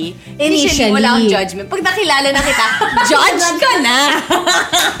 sorry. Initially, wala akong judgment. Pag nakilala na kita, judge ka na.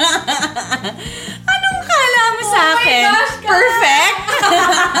 Anong kala mo sa akin? gosh, Perfect?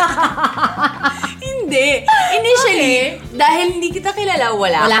 Hindi. Initially, dahil hindi kita kilala,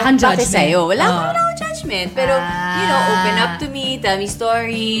 wala kang akong pake judgment. sa'yo. Wala akong judgment. Pero, you know, Ah. open up to me, tell me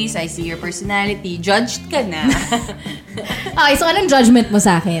stories, I see your personality, judged ka na. Okay, so anong judgment mo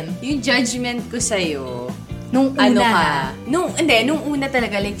sa akin? Yung judgment ko sa'yo, Nung una. ano ka? Nung una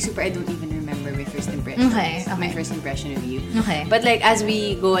talaga, like, super, I don't even remember my first impression. Okay. My first impression of you. Okay. But like, as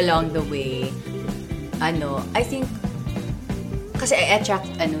we go along the way, I think, kasi I attract,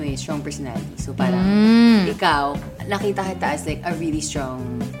 strong personality. So parang, ikaw, nakita kita as like a really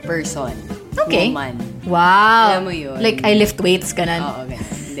strong person. Okay. Woman. Wow. Alam mo yun. Like, I lift weights, ganun. Oo,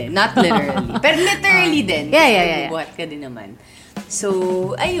 ganun. Hindi, not literally. Pero literally din. Yeah. Buhat ka din naman.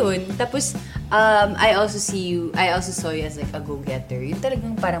 So, ayun. Tapos, I also saw you as like a go-getter. Yung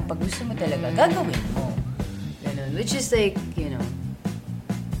talagang parang pag gusto mo talaga, gagawin mo. Ganun. Which is like, great.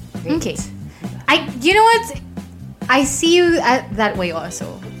 Okay. You know what? I see you that way also.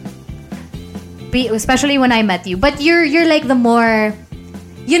 Especially when I met you. But you're like the more...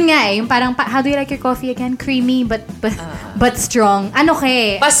 Yun nga yung parang, how do you like your coffee again? Creamy, but strong. Ano ka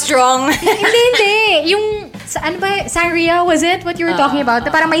eh? Pa-strong. Hindi. Yung, ano ba, sangria, was it? What you were talking about?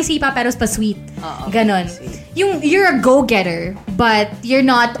 Parang may sipa pero pa sweet. Ganon. You're a go-getter, but you're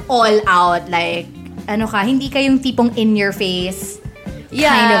not all out. Like, hindi ka yung tipong in your face.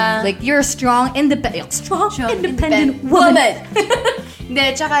 Yeah. Kind of, like, you're a strong, independent woman. Hindi,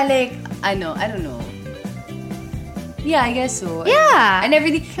 tsaka like, I don't know. Yeah, I guess so. Yeah. I never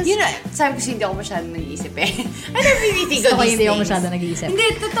really, sabi ko hindi ako masyadong nag-iisip eh. I never really think of these Hindi ako things. masyadong nag-iisip. Hindi,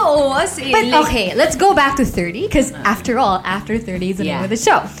 totoo. As in, But like, okay, let's go back to 30 because after all, after 30 is the name Yeah. of the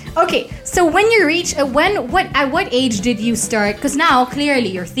show. Okay, so when you reach at what age did you start? Because now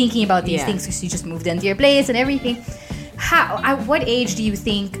clearly you're thinking about these Yeah. things because you just moved into your place and everything. At what age do you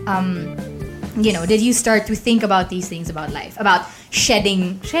think did you start to think about these things about life, about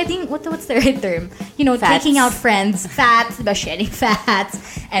shedding? What's the right term? Fats. Taking out fats, about shedding fats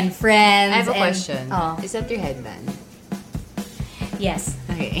and friends. I have a and- question. Oh, Is that your headband? yes.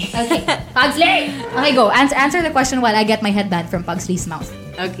 Okay. Okay, Pugsley. Okay, go. Answer the question while I get my headband from Pugsley's mouth.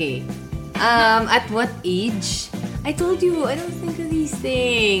 Okay. At what age? I told you, I don't think of these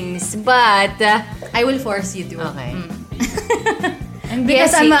things. But, I will force you to. okay. And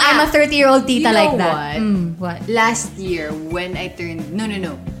because I'm a 30-year-old tita You know like that. what? What? Last year, when I turned... No.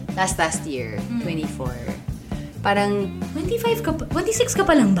 Last year, 24. Parang... 26 ka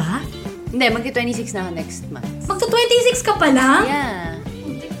pa lang ba? Hindi, magka-26 na ako next month. Magto-26 ka pa lang? Yeah.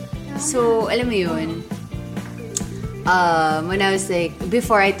 So, alam mo yun, when I was like,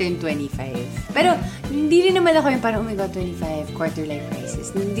 before I turned 25. Pero, hindi rin naman ako yung parang, oh my God, 25, quarter life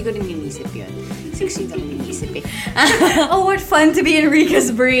crisis. Hindi ko rin inisip yun. 16 ako inisip eh. Oh, what fun to be Enrica's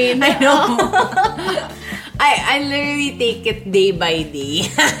brain. I know. I literally take it day by day.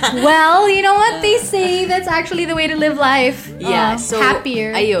 Well, you know what they say? That's actually the way to live life. Yeah, so,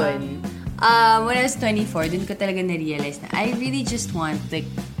 happier. Ayun. When I was 24, dun ko talaga na-realize na I really just want like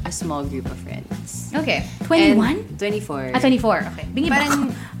a small group of friends. Okay. 21? And 24. 24. Okay. Bingi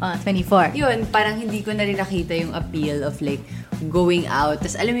Parang- 24. Yun, parang hindi ko na rin nakita yung appeal of like going out.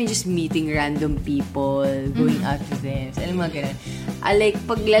 Tapos alam mo yung just meeting random people, going out with them. So, alam mo ganun. Like,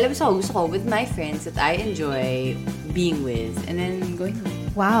 pag lalabas ako, gusto ko with my friends that I enjoy being with. And then going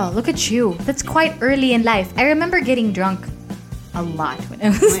home. Wow, look at you. That's quite early in life. I remember getting drunk a lot when I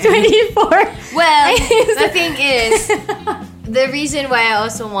was 24. Well, the thing is, the reason why I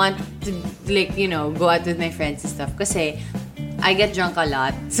also want to, like, you know, go out with my friends and stuff, kasi I get drunk a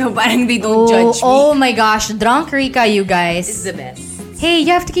lot. So parang they don't judge me. Oh my gosh, Drunk Rika, you guys. It's the best. Hey,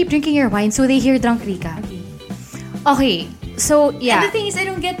 you have to keep drinking your wine so they hear Drunk Rika. Okay, so yeah. And the thing is, I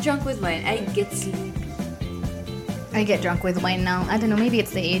don't get drunk with wine. I get sleepy. I get drunk with wine now. I don't know, maybe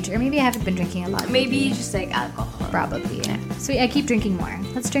it's the age, or maybe I haven't been drinking a lot. Maybe you just like alcohol. Probably, yeah. So I keep drinking more.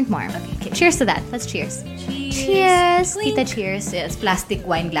 Let's drink more. Okay, cheers to that. Let's cheers. Cheers. Cheers. Clink. Tita, cheers. It's plastic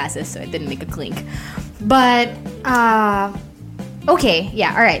wine glasses, so it didn't make a clink. But, okay,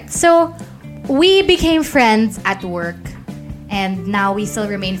 yeah, alright. So, we became friends at work, and now we still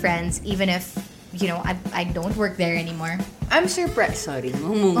remain friends, even if, you know, I don't work there anymore. I'm surprised. Sorry,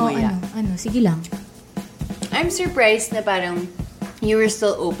 Ano, sige lang. I'm surprised na parang you were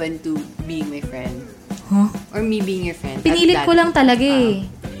still open to being my friend. Huh? Or me being your friend. Pinilit ko lang talaga eh.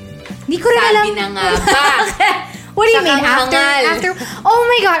 Hindi ko rin alam. Sabi na nga ba? What do you mean? Hangal. After? Oh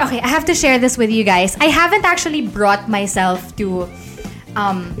my God. Okay, I have to share this with you guys. I haven't actually brought myself to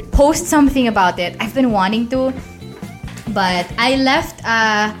post something about it. I've been wanting to, but I left.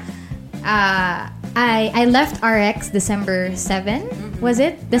 I left RX December 7. Was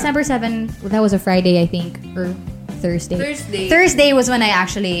it December 7? That was a Friday, I think, or Thursday. Thursday was when I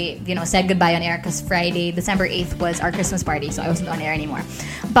actually, you know, said goodbye on air, because Friday, December 8th, was our Christmas party, so I wasn't on air anymore.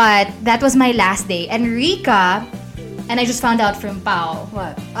 But that was my last day. And Rika, and I just found out from Pao.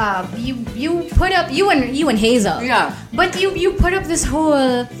 What? You put up, you and Hazel. Yeah. But you put up this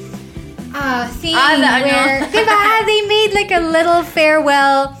whole thing ano? where diba, they made like a little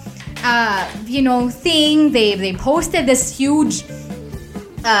farewell you know, thing. They posted this huge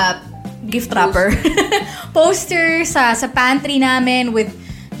gift wrapper poster sa pantry namin with,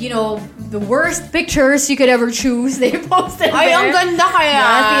 you know, the worst pictures you could ever choose. They posted Ay, there. ang ganda kaya.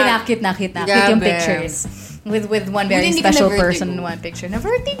 Nakit Grabe. yung pictures. With one very Hindi ka special na-vertigo. person in one picture.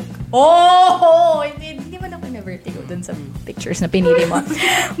 Na-vertigo. Oh! Hindi man ako na-vertigo dun sa pictures na pinili mo.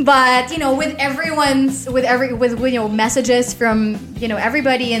 But, you know, with you know, messages from, you know,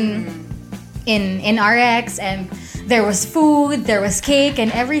 everybody in RX, and there was food, there was cake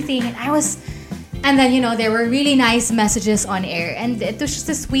and everything, and then, you know, there were really nice messages on air, and it was just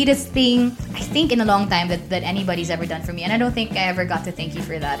the sweetest thing I think in a long time that anybody's ever done for me, and I don't think I ever got to thank you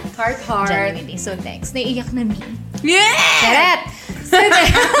for that. Heart. Genuinely. So thanks. Naiiyak na me. Yeah! Correct.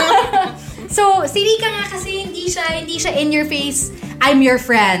 So si Rika nga kasi hindi siya in your face, I'm your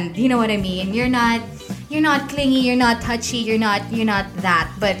friend. You know what I mean? You're not clingy, you're not touchy, you're not that.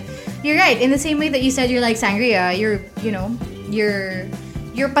 But you're right. In the same way that you said you're like sangria, you're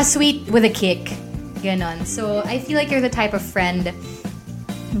pa-sweet with a kick. Ganon. So I feel like you're the type of friend,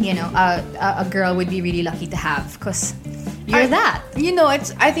 you know, a girl would be really lucky to have, because you're that. You know,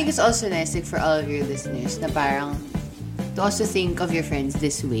 I think it's also nice, like, for all of your listeners na parang to also think of your friends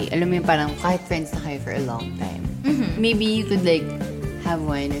this way. Alam mo yung parang kahit friends na kayo for a long time. Mm-hmm. Maybe you could like have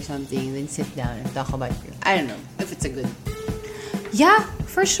wine or something, then sit down and talk about your, I don't know, if it's a good, Yeah,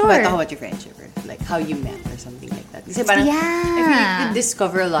 for sure. but talk about your friendship or like how you met or something like that. Kasi parang, I feel like you could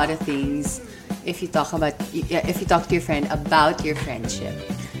discover a lot of things if you talk to your friend about your friendship.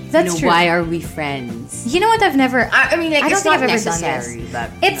 That's true. Why are we friends? You know what? I've never. I mean, like, I don't it's think not I've ever done necessary, this.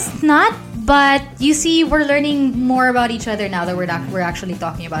 but It's not, but you see, we're learning more about each other now that we're actually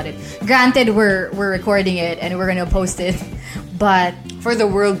talking about it. Granted, we're recording it and we're gonna post it, but for the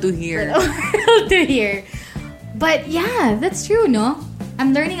world to hear. to hear. But yeah, that's true, no?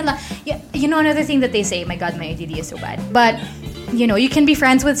 I'm learning a lot. You know, another thing that they say, my God, my ADD is so bad. But, you know, you can be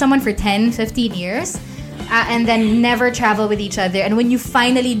friends with someone for 10, 15 years and then never travel with each other. And when you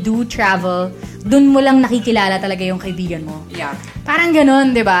finally do travel, dun mo lang nakikilala talaga yung kaibigan mo. Yeah. Parang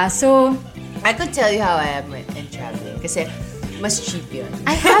ganon, di ba? So, I could tell you how I am in traveling. Kasi mas cheap yun.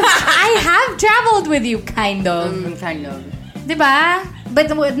 I have traveled with you, kind of. Kind of. Di ba? But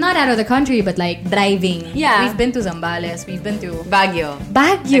not out of the country, but like driving. Yeah. We've been to Zambales. We've been to Baguio.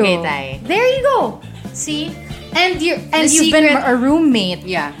 Tagaytay. There you go. See? And you've secret- been a roommate.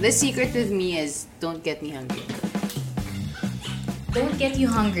 Yeah. The secret with me is don't get me hungry. Don't get you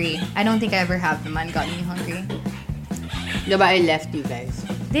hungry. I don't think I ever have the man gotten you hungry. Diba I left you guys?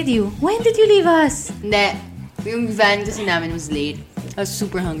 Did you? When did you leave us? Hindi. Yung van kasi namin was late. I was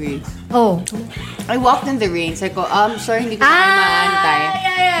super hungry. Oh. I walked in the rain. Sabi ko, sorry, hindi ko na maantay.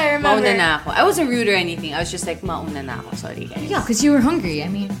 Yeah, I remember. Mauna na ako. I wasn't rude or anything. I was just like, mauna na ako. Sorry, guys. Yeah, because you were hungry.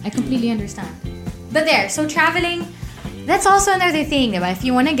 I mean, I completely understand. But there, so traveling, that's also another thing, diba? If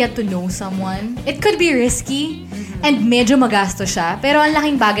you want to get to know someone, it could be risky and medyo magasto siya. Pero ang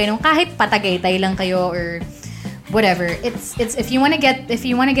laking bagay nung kahit patagaytay lang kayo or whatever. It's if you want to get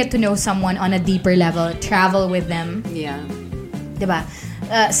to know someone on a deeper level, travel with them. Yeah. diba?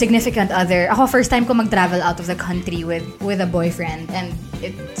 Significant other. Ako, first time ko mag-travel out of the country with a boyfriend, and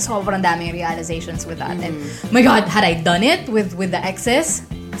it sobrang daming realizations with that. And my God, had I done it with the exes,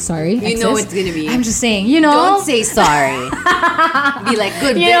 sorry, you exes, know it's gonna be. I'm just saying, you know. Don't say sorry. Be like,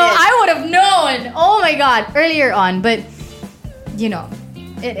 good You bitch. know, I would have known. Oh my God, earlier on, but you know,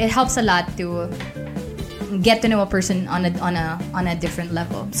 it helps a lot to get to know a person on a different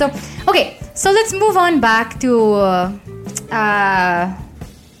level. So, okay, so let's move on back to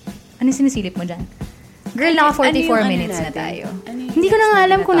ano sinisilip mo dyan? Girl, naka 44 minutes na tayo. Hindi ko na nga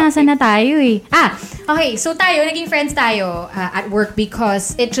alam kung nasa na tayo eh. Okay, so tayo, naging friends tayo at work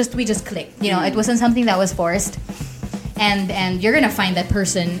because we just clicked. You know, it wasn't something that was forced. And you're gonna find that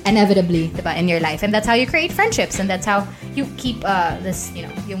person inevitably, diba, in your life. And that's how you create friendships. And that's how you keep this, you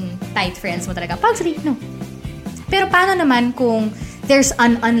know, yung tight friends mo talaga. Pagsabi, no. Pero paano naman kung there's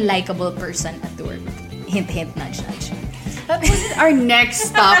an unlikable person at work? Hint, hint, nudge, nudge. That wasn't our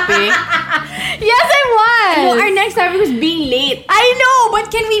next topic. Yes, it was! No, our next topic was being late. I know,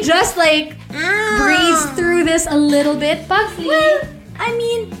 but can we just like breeze through this a little bit, Pugsley? Well, I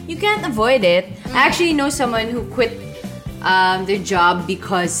mean, you can't avoid it. I actually know someone who quit their job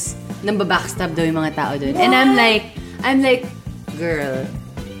because nambabackstab daw yung mga tao dun. And I'm like, girl,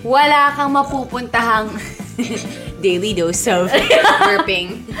 wala kang mapupuntahang daily dose of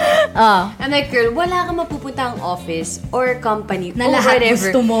burping. I'm like, girl, wala kang mapupuntahang office or company Na or lahat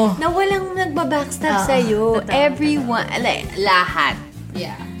whatever gusto mo. na walang nagbabackstab sa'yo. Totoo. Everyone, like, lahat.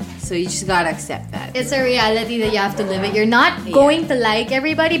 Yeah. So you just gotta accept that. It's a reality that you have to live it. You're not going to like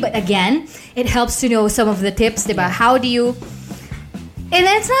everybody, but again, it helps to know some of the tips, diba? How do you... And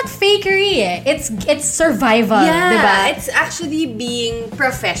it's not fakery eh. It's survival, Yeah, diba? it's actually being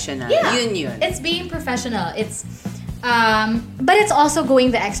professional. Yeah. Yun. It's being professional. It's but it's also going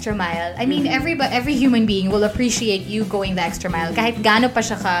the extra mile. I mean, every human being will appreciate you going the extra mile. Kahit gaano pa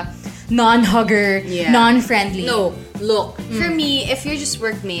siya ka non-hugger, non-friendly. No, look, for me, if you're just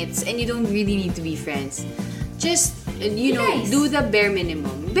workmates and you don't really need to be friends, just, you know, nice. do the bare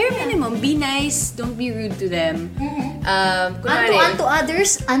minimum. Bare minimum, be nice, don't be rude to them. Unto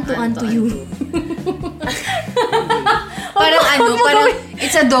others, unto you. Parang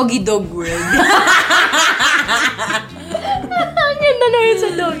it's a doggy-dog world. It's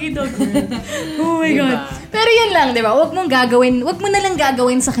a doggy-dog world. Oh my God. Pero yun lang, di ba? Huwag mo na lang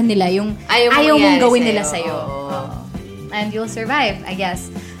gagawin sa kanila yung ayaw mong gawin nila sa'yo. And you'll survive, I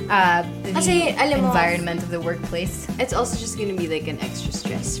guess. Kasi, the alam mo, environment of the workplace. It's also just gonna be like an extra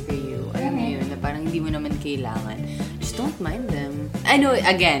stress for you. Alam mo yun, na parang hindi mo naman kailangan. Just don't mind them. I know,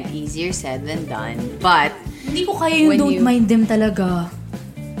 again, easier said than done. But, Hindi ko kaya yung don't mind them talaga.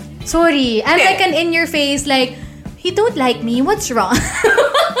 Sorry. I'm like an in-your-face, like, you don't like me, what's wrong?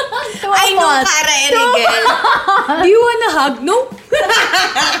 I know, Cara Erigel. Do you wanna hug? No?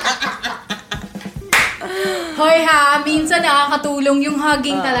 Hoy ha, minsan nakakatulong yung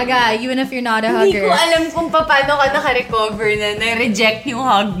hugging talaga, even if you're not a Hindi hugger. ko alam kung paano ka naka-recover na-reject yung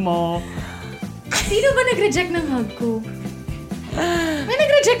hug mo. Sino ba nag-reject ng hug ko? May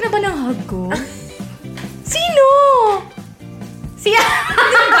nag-reject na ba ng hug ko? Sino? Siya!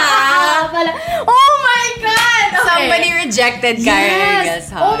 Diba? Oh my God! Okay. Somebody rejected Cara Erigel's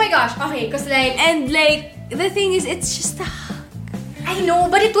hug. Oh my gosh, okay, cause like... And like, the thing is, it's just a hug. I know,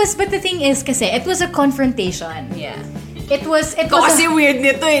 but the thing is kasi, it was a confrontation. Yeah. It was Kasi weird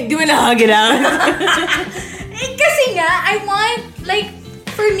nito eh. Di mo na hug it out. kasi nga, I want, like,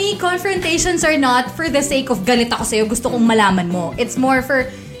 for me, confrontations are not for the sake of galit ako sa'yo, gusto kong malaman mo. It's more for,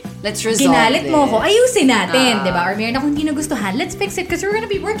 let's resolve ginalit mo this. ko, ayusin natin, di ba? Or meron akong hindi nagustuhan, let's fix it because we're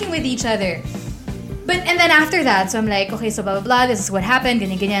gonna be working with each other. And then after that, so I'm like, okay, so blah, blah, blah, this is what happened,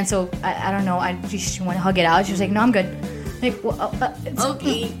 ganyan. So, I don't know, she want to hug it out. She was like, no, I'm good. Like, well,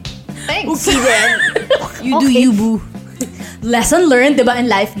 okay. Thanks. Okay then. You do you, boo. Lesson learned, diba, in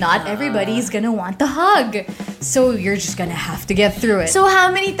life, not everybody's gonna want to hug. So you're just gonna have to get through it. So how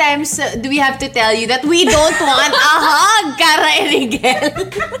many times do we have to tell you that we don't want a hug, Cara Erigel?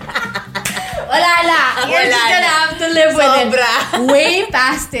 Wala na. You're just gonna have to live with Sobra. it. Way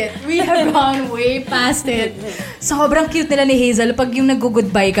past it. We have gone way past it. Sobrang cute nila ni Hazel pag yung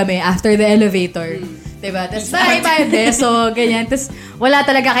nag-goodbye kami after the elevator. Diba? Tapos bye, beso, ganyan. Tapos wala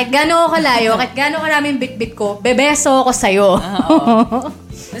talaga, kahit gano'n ko kalayo, kahit gano'n karaming bit-bit ko, bebeso ko sa'yo.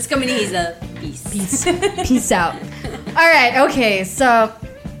 Let's kami ni Hazel. Peace. Peace out. Alright, okay. So,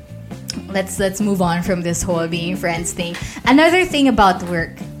 let's move on from this whole being friends thing. Another thing about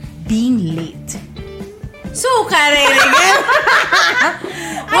work, being late. So, Cara Erigel,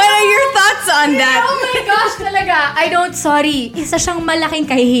 what are your thoughts on that? Oh my gosh, talaga. Sorry. Isa siyang malaking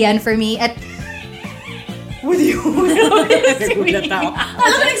kahihiyan for me at Would you? Nagulat ako.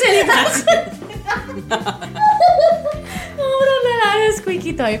 Alam mo nagsalita ako. Walang lalaki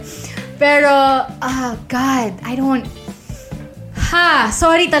squeaky toy. Pero, God, I don't...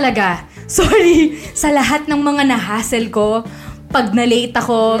 Sorry talaga. Sorry sa lahat ng mga na-hassle ko pag na-late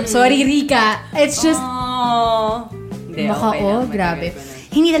ako. Sorry, Rika. It's just... Hindi, baka, okay lang, grabe. matagal pa na.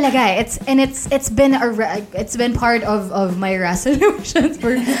 Hindi talaga eh. It's been part of my resolutions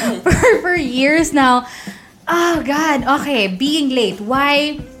for years now. Oh God. Okay, being late.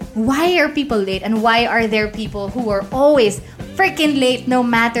 Why are people late, and why are there people who are always freaking late no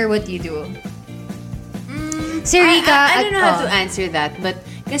matter what you do? Si Rika, I don't know how to answer that, but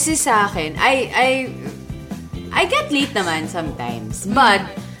kasi sa akin, I get late naman sometimes. But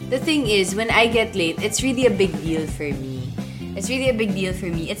the thing is, when I get late, it's really a big deal for me. It's really a big deal for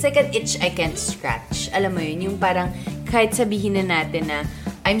me. It's like an itch I can't scratch. Alam mo yun, yung parang kahit sabihin na natin na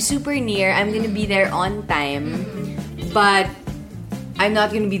I'm super near, I'm gonna be there on time, but I'm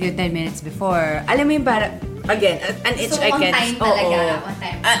not gonna be there 10 minutes before. Alam mo yung parang, again, an itch I can't... So, on time talaga. On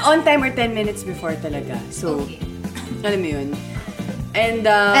time. On time or 10 minutes before talaga. So, Okay. alam mo yun. And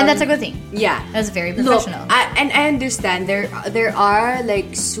that's a good thing. Yeah. That's very professional. Look, I understand there are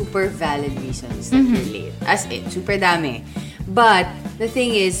like super valid reasons that you're late. As in, super dami. But the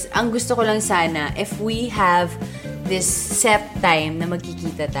thing is, ang gusto ko lang sana, if we have this set time na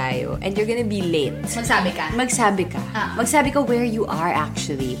magkikita tayo and you're gonna be late. Magsabi ka. Magsabi ka. Magsabi ka where you are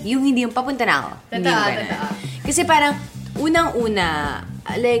actually. Yung hindi yung papunta na ako. Hindi yung ganun. Totoo. Kasi parang, unang-una,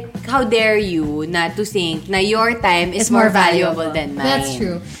 like, how dare you na to think na your time is more valuable than mine. That's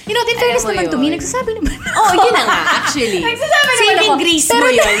true. You know, in fairness naman to me, nagsasabi naman ako. Yun na nga, actually. Nagsasabi naman ako. Saving grace mo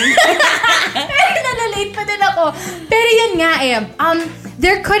yun. Pero nalalate pa din ako. Pero yun nga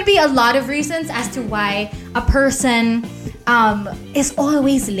there could be a lot of reasons as to why a person is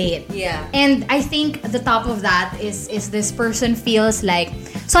always late. Yeah. And I think the top of that is this person feels like,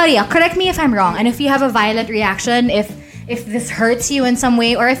 sorry, correct me if I'm wrong, and if you have a violent reaction, if this hurts you in some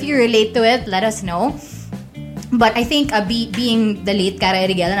way, or if you relate to it, let us know. But I think being the late Cara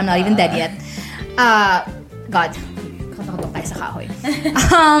Erigel, and I'm not even dead yet, God, katakot tayo sa kahoy,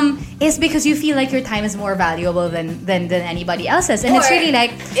 is because you feel like your time is more valuable than anybody else's. And Or it's really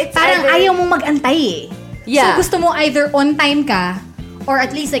like, it's parang either- ayaw mong mag-antay eh. Yeah. So gusto mo either on time ka, or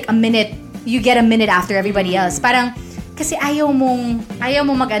at least like a minute, you get a minute after everybody else. Parang, kasi ayaw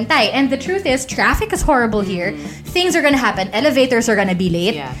mong mag-antay. And the truth is, traffic is horrible here. Things are gonna happen. Elevators are gonna be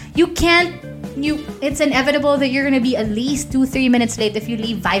late. Yeah. It's inevitable that you're gonna be at least 2-3 minutes late if you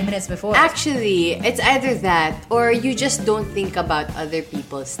leave 5 minutes before. Actually, it's either that or you just don't think about other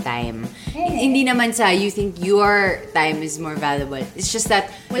people's time. Hindi naman you think your time is more valuable. It's just that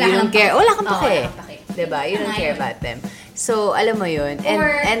Wala you kang don't care. pake. Wala kang Oo, pake. wala kang pake. Diba? You don't care Yun. about them. So, alam mo yun.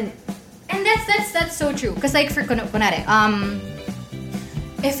 And that's so true. Because like for kunwari,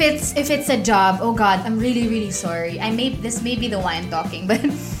 if it's a job, oh God, I'm really, really sorry. This may be the one talking, but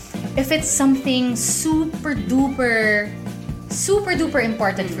if it's something super duper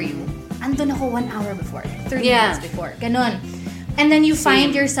important for you, andun ako 1 hour before, 30 Yeah. minutes before, ganon. And then you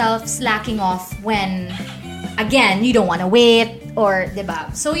find yourself slacking off when, again, you don't want to wait, or,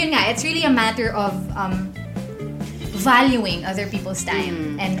 diba? So yun nga, it's really a matter of valuing other people's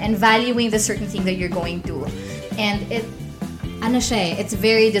time and valuing the certain thing that you're going to. And it's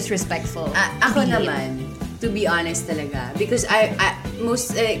very disrespectful. Ako to be late. naman, to be honest talaga. Because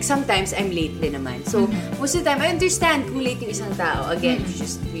sometimes I'm late din naman. So, most of the time, I understand kung late yung isang tao. Again, you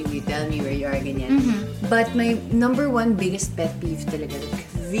just really tell me where you are, ganyan. But my number one biggest pet peeve talaga, that I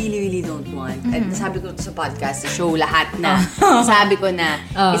really, really don't want. At sabi ko sa podcast, sa show, lahat na. Sabi ko na,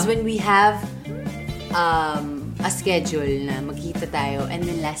 is when we have a schedule na magkita tayo and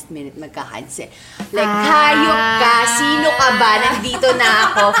then last minute magka-cancel. Like, hayop ka! Sino ka ba? Nandito na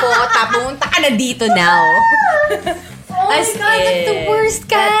ako. Fota, pumunta ka na dito now. Oh my God, that's the worst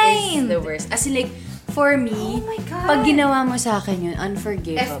kind. That is the worst. As in like, for me, Oh my God. pag ginawa mo sa akin yun,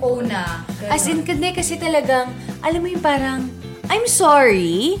 unforgivable. FO na. As in, kasi talagang, alam mo yung parang, I'm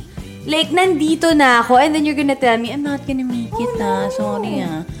sorry. Like, nandito na ako and then you're gonna tell me, I'm not gonna make it sorry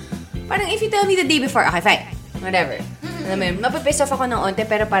Parang if you tell me the day before, okay, fine. Whatever. Alam mo yun, mapapiss off ako ng onte,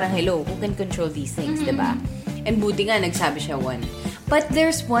 pero parang, hello, who can control these things, diba? And buti nga, nagsabi siya 1. But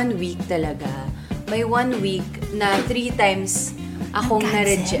there's 1 week talaga. May 1 week na 3 times akong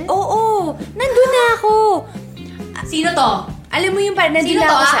na-reject. Oo! Nandun na ako! Sino to? Alam mo yung parang, nandun Sino na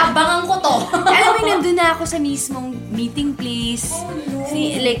to? ako sa... Aabangan ko to. Alam mo yung nandun na ako sa mismong meeting place.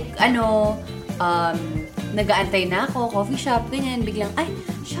 Nag-aantay na ako, coffee shop, ganyan. Biglang, ay,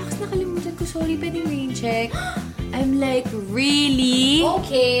 shucks, nakalimutan ko. Sorry, pwedeng rain check. I'm like, really?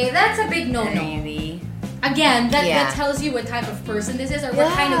 Okay, that's a big no-no. Really? Again, that tells you what type of person this is or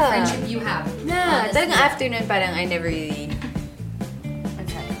what kind of friendship you have. Talagang after nun, parang I never really... I'm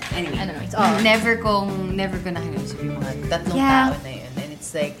sorry. Anyway, I don't know. It's all... Never ko nakakausap yung mga tatlong tao na yun. And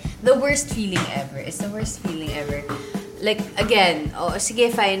it's like, the worst feeling ever. It's the worst feeling ever. Like, again, sige,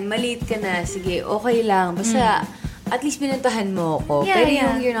 fine, maliit ka na. Sige, okay lang. Basta, at least binantahan mo ako. Yeah, Pero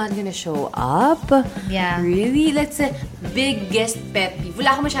yung you're not gonna show up? Yeah. Really? That's a biggest pet peeve.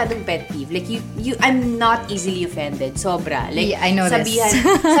 Wala akong masyadong pet peeve. Like, I'm not easily offended. Sobra. Like, I know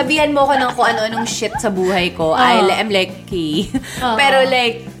sabihan mo ko ng kung ano-anong shit sa buhay ko. I'm like, okay. Pero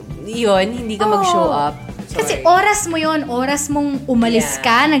like, yun, hindi ka mag-show up. Sorry. Kasi oras mo yun. Oras mong umalis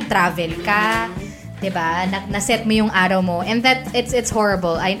ka, nag-travel ka. Diba? Na-set mo yung araw mo. And that, it's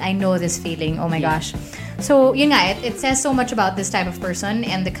horrible. I know this feeling. Oh my gosh. So, yun nga, it says so much about this type of person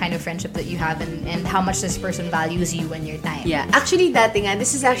and the kind of friendship that you have and how much this person values you and your time. Yeah. Actually, dati nga,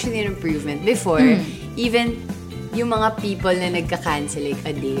 this is actually an improvement. Before, even yung mga people na nagka-cancel like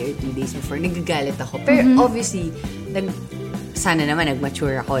a day or 2 days before, nagagalit ako. Pero obviously, sana naman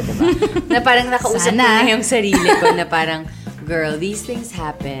nag-mature ako, diba? Na parang nakausap ko na yung sarili ko na parang, girl, these things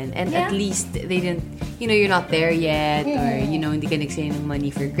happen and at least they didn't, you're not there yet or, hindi ka nagsayang ng money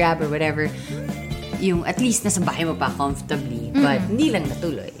for Grab or whatever. Yung at least nasa bahay mo pa comfortably but hindi lang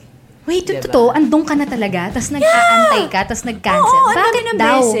natuloy. Wait, totoo? Andun ka na talaga? Tapos nag-aantay ka? Tapos nag-cancel? Oo, bakit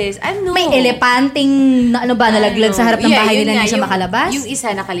daw? Beses. May elepanting nalaglag sa harap ng bahay nila hindi siya makalabas? Yung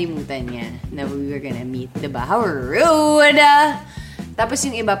isa nakalimutan niya na we were gonna meet, diba? How rude! Tapos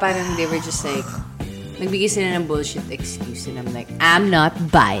yung iba parang they were just like, nagbigay sila ng bullshit excuse and I'm like, I'm not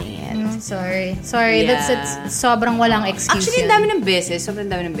buying it. Sorry. Yeah. That's sobrang walang excuse. Actually, sobrang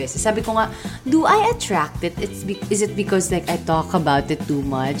dami ng beses. Sabi ko nga, do I attract it? Is it because like I talk about it too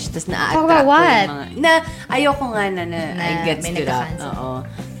much? Tapos na-attract talk about what? Ayoko nga na I get stood up. Oo.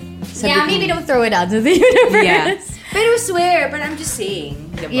 Maybe don't throw it out to the universe. Yeah. Pero swear, but I'm just saying.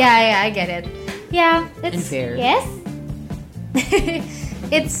 Diba? Yeah, I get it. Yeah. It's unfair. Yes?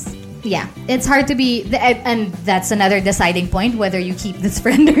 It's hard to be, and that's another deciding point whether you keep this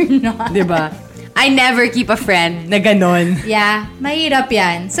friend or not. Diba? I never keep a friend na ganon. Yeah, mahirap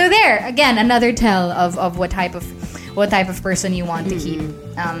yan. So there, again, another tell of what type of person you want to keep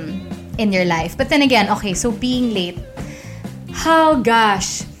in your life. But then again, okay, so being late. Oh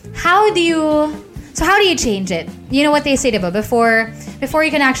gosh, how do you change it? You know what they say, diba? Before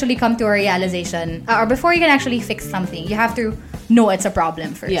you can actually come to a realization, or before you can actually fix something, you have to know it's a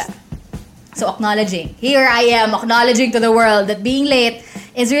problem first. Yeah. So acknowledging. Here I am acknowledging to the world that being late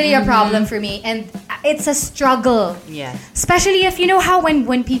is really a problem for me. And it's a struggle. Yeah. Especially if you know how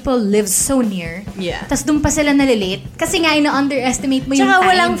when people live so near. Yeah. Tas dun pa sila nalilate. Kasi nga ina-underestimate mo yung time. Tsaka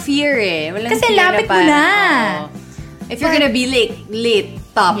walang fear eh. Kasi lapit mo na. If you're gonna be late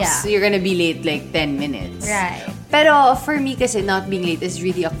tops, you're gonna be late like 10 minutes. Right. Pero for me kasi not being late is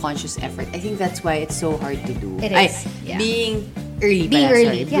really a conscious effort. I think that's why it's so hard to do. It is. Being early.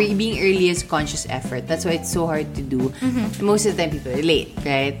 Being early is conscious effort. That's why it's so hard to do. Most of the time people are late,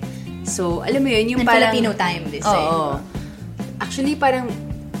 right? So, alam mo yun, yung parang... Filipino time, they say. Oo. Actually, parang...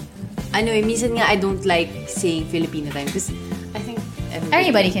 minsan nga I don't like saying Filipino time because I think...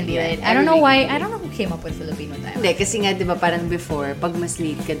 Everybody can be late. I don't know why. I don't know who came up with Filipino time. Hindi, kasi nga, di ba, parang before, pag mas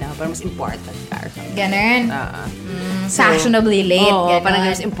late ka daw, parang mas important ka or something. Ganun? Fashionably late. Oo,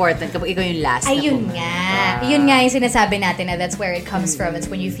 parang mas important kapag ikaw yung last Ayun nga. Yun nga yung sinasabi natin na that's where it comes from. It's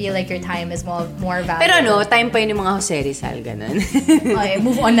when you feel like your time is more valuable. Pero time pa yun yung mga Jose Rizal, ganun. Okay,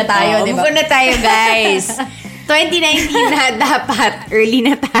 move on na tayo, di ba? Move on na tayo, guys. 2019 na dapat. Early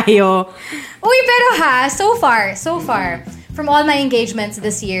na tayo. Uy, pero so far, from all my engagements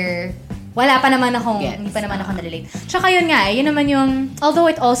this year, wala pa naman akong, hindi pa naman ako nalilate. Tsaka yun nga, yun naman yung, although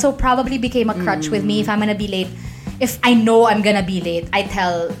it also probably became a crutch with me if I'm gonna be late, if I know I'm gonna be late, I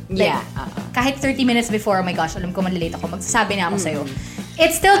tell, like, kahit 30 minutes before, oh my gosh, alam ko malilate ako, magsasabi na ako sa'yo.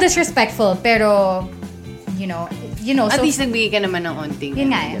 It's still disrespectful, pero, you know, at so, least nagbigay ka naman ng onting.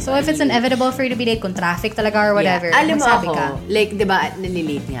 Yun nga. So if it's inevitable for you to be late, kung traffic talaga or whatever, alam mo ako, ka. like, di ba,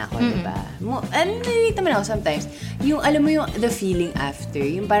 nalilate nga ako, di ba? Nalilate naman ako sometimes. Yung, alam mo yung the feeling after,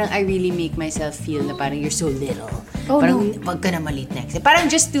 yung parang I really make myself feel na parang you're so little. Parang, wag ka na malate next time. Parang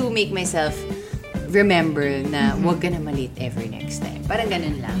just to make myself remember na wag ka na malate ever next time. Parang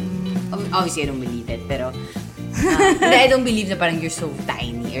ganun lang. Obviously, I don't believe it, pero I don't believe na parang you're so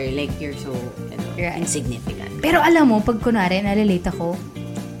tiny or like you're so insignificant. Pero alam mo, pag kunwari, nalilate ako,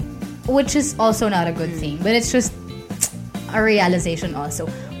 which is also not a good thing, but it's just a realization also,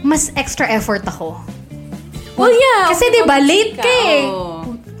 mas extra effort ako. Well, yeah. Kasi diba, late ka eh.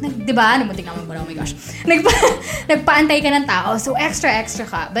 diba? Namuntik naman ba? Oh my gosh. Nagpaantay ka ng tao, so extra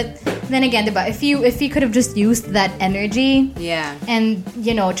ka. But then again, diba? If you could have just used that energy, and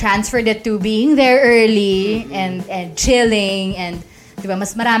transferred it to being there early and chilling, and diba?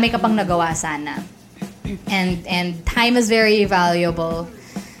 Mas marami ka pang nagawa sana. And time is very valuable.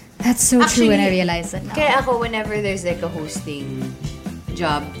 That's so true when I realize that now. Kaya ako, whenever there's like a hosting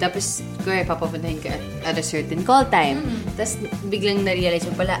job, tapos kaya papapuntahin ka at a certain call time, tapos biglang na-realize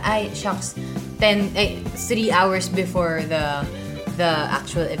mo pala, ay, shucks, 3 hours before the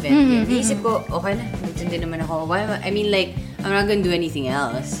actual event. Naisip ko, okay na, nandun din naman ako. I'm not gonna do anything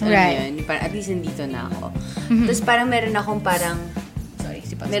else. Right. Parang, at least nandito na ako. Tapos parang meron akong parang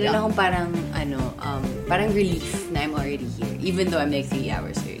relief na I'm already here. Even though I'm like 3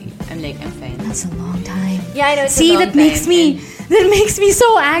 hours early. I'm fine. That's a long time. Yeah, I know. It's See, a long that makes time. that makes me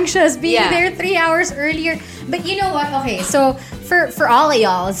so anxious being there 3 hours earlier. But you know what? Okay, so for all of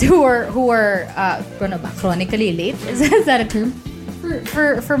y'all who are chronically late, is that a term?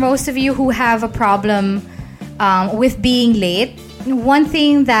 For most of you who have a problem with being late, one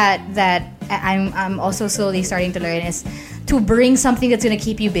thing that I'm also slowly starting to learn is to bring something that's gonna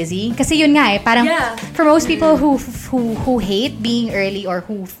keep you busy. Kasi yun nga parang for most people who hate being early or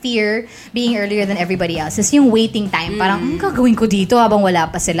who fear being earlier than everybody else is yung waiting time. Parang, gagawin ko dito habang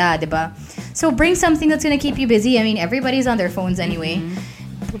wala pa sila, diba? So bring something that's gonna keep you busy. I mean, everybody's on their phones anyway.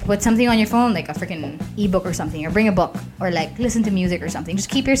 Put something on your phone, like a freaking ebook or something, or bring a book, or like listen to music or something.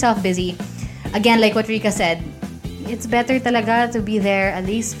 Just keep yourself busy. Again, like what Rika said, it's better talaga to be there at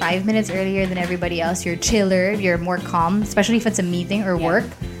least 5 minutes earlier than everybody else. You're chiller, you're more calm, especially if it's a meeting or work.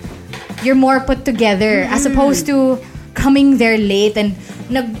 You're more put together as opposed to coming there late and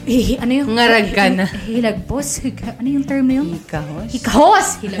ngarag ka na. Hilagbos? Ano yung term na yun?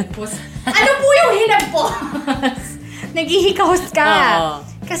 Hikahos. Hilagbos. Ano po yung hilagbos? Naghihikahos ka.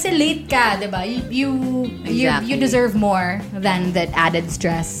 Kasi late ka, diba? You deserve more than that added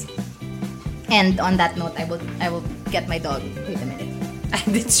stress. And on that note, I will get my dog. Wait a minute.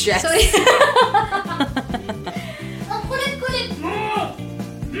 Added stress. Sorry. Ang kulit.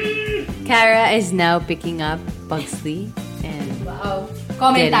 Kara is now picking up Pugsley and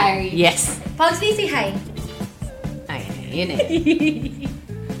Commentary. Yes. Pugsley, say hi. Ay, yun eh.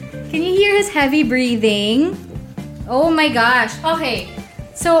 Can you hear his heavy breathing? Oh my gosh. Okay.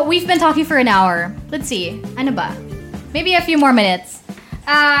 So, we've been talking for an hour. Let's see. Ano ba? Maybe a few more minutes.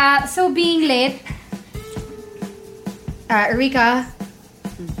 So being late, Rika,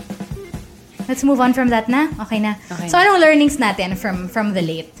 let's move on from that na. Okay na. Okay. So anong learnings natin from the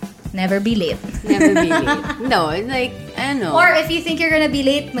late? Never be late. Never be late. No, like, I don't know. Or if you think you're gonna be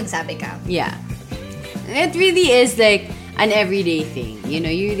late, magsabi ka. Yeah. It really is like an everyday thing. You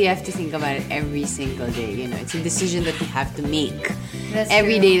really have to think about it every single day. It's a decision that you have to make. That's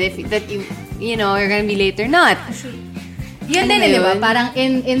every true. day that you're gonna be late or not. Yun din, di ba? Parang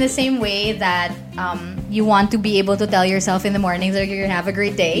in the same way that you want to be able to tell yourself in the mornings that you're gonna have a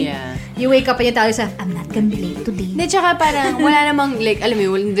great day. Yeah. You wake up and you tell yourself, I'm not gonna be late today. Hindi, tsaka parang wala namang, like, alam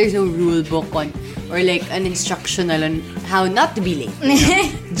mo, there's no rule book on, or like an instructional on how not to be late.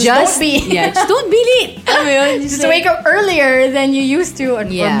 Just don't be. Yeah, just don't be late. Alam mo yun? Just wake up earlier than you used to or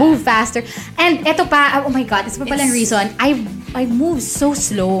move faster. And eto pa, oh my God, this pa palang reason. I move so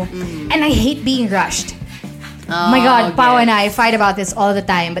slow and I hate being rushed. Oh my God, Pao and I fight about this all the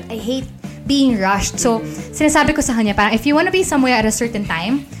time, but I hate being rushed. So, sinasabi ko sa kanya, parang if you want to be somewhere at a certain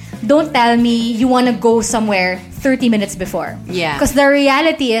time, don't tell me you want to go somewhere 30 minutes before. Yeah. Because the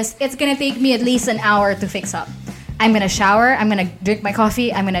reality is, it's gonna take me at least an hour to fix up. I'm gonna shower, I'm gonna drink my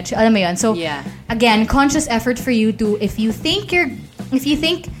coffee, I'm gonna alam mo yun. So, again, conscious effort for you to, if you think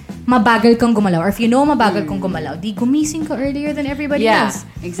mabagal kang gumalaw, or if you know mabagal kang gumalaw, di gumising ka earlier than everybody else.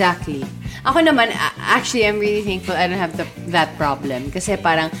 Yeah, exactly. Ako naman, actually, I'm really thankful I don't have that problem. Kasi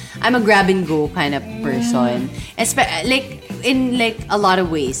parang, I'm a grab and go kind of person. Like, in like a lot of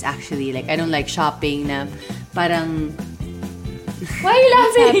ways, actually. Like, I don't like shopping na parang... Why are you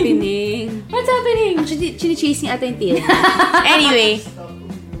laughing? What's happening? What's happening? Actually, chini-chasing ata yung tail. Anyway.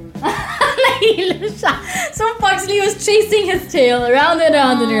 Nahilo siya. So Pugsley was chasing his tail around and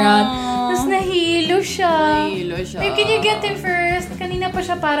around and around. Tapos nahilo siya. Babe, can you get him first? Kanina pa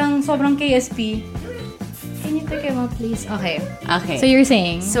siya parang sobrang KSP. Can you pick him up, please? Okay. So you're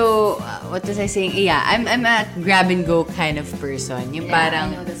saying? So, what was I saying? Yeah, I'm a grab and go kind of person. Yung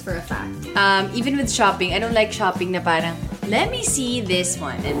parang... I know this for a fact. Even with shopping, I don't like shopping na parang, let me see this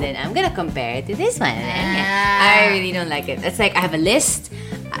one and then I'm gonna compare it to this one. I really don't like it. It's like I have a list.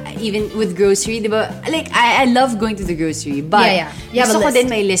 Even with grocery, diba? Like, I love going to the grocery, but gusto ko din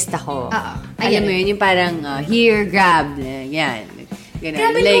may list ako. I Alam mo yun, yung parang, here, grab, yan. Ganun.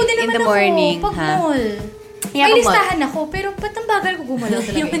 Grabe, like, loaded in naman the morning. ako, pag mall. Yeah, May pag mall. listahan ako, pero ba't ang bagal ko gumalaw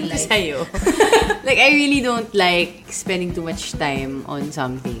talaga Ewan in ko life? sa'yo. Like, I really don't like spending too much time on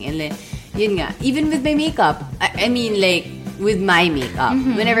something. And then, yun nga, even with my makeup, I mean, like, with my makeup,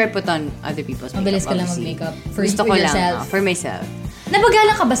 whenever I put on other people's makeup, Mabilis ka lang obviously, mag-makeup for gusto ko yourself. lang, for myself.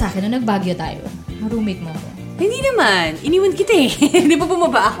 Nabagalan ka ba sa akin nung nagbagyo tayo? Roommate mo ako. Hindi naman. Iniwan kita eh. Di ba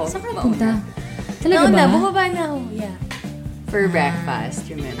bumaba ako? Saan ka punta? Talaga Nauna, ba? bumaba na ako. Yeah. For breakfast,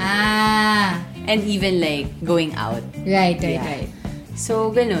 remember? Ah, And even like going out. right.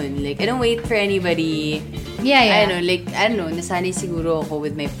 So, ganun. Like, I don't wait for anybody. Yeah. I don't know, nasanay siguro ako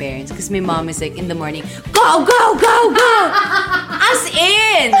with my parents. Because my mom is like, in the morning, go, go, go, go! As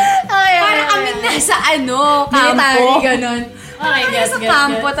in! Para kami nasa kampo. Military, ganun. Okay, Nasa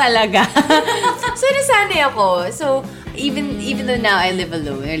kampo talaga. So, nasanay ako. So, even though now I live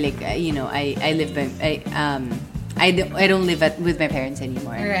alone, or like, I live by, I don't live with my parents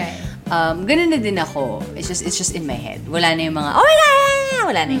anymore. Right. Ganun na din ako. It's just in my head. Wala na yung mga, oh my God!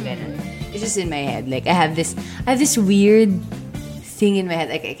 Wala na yung ganun. It's just in my head. Like, I have this weird thing in my head.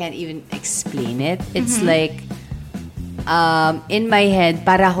 Like, I can't even explain it. It's like, in my head,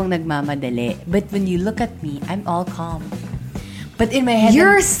 para akong nagmamadali. But when you look at me, I'm all calm. But in my head,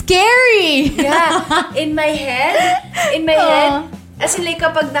 You're scary! yeah. In my head, as in like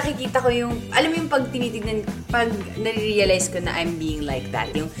kapag nakikita ko yung, alam mo yung pag tinitignan, pag nare-realize ko na I'm being like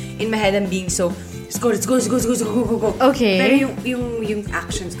that. Yung, in my head, I'm being so, let's go. Okay. Pero yung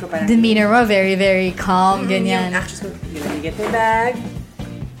actions ko parang, Demeanor mo, very, very calm, ganyan. yung actions ko, let me get my bag,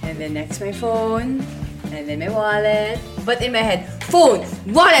 and then next my phone, and then my wallet. But in my head, phone,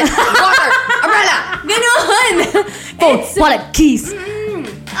 wallet, water, umbrella, ganon! Phone, wallet, keys.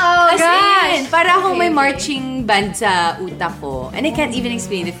 Oh, As gosh. in, para akong may Okay. marching band sa utak ko. And I can't even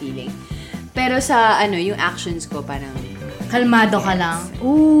explain the feeling. Pero sa, yung actions ko, parang, Kalmado ka lang.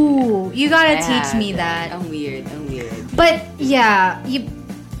 Ooh, you gotta I teach have me that. Ang weird. But, yeah,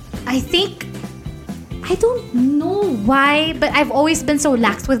 I think, I don't know why, but I've always been so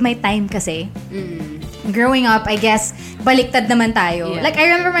lax with my time kasi. Growing up, I guess, baliktad naman tayo. Yeah. Like, I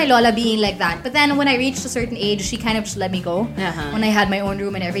remember my lola being like that. But then, when I reached a certain age, she kind of just let me go. Uh-huh. When I had my own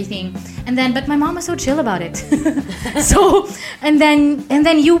room and everything. And then, but my mom was so chill about it. So, and then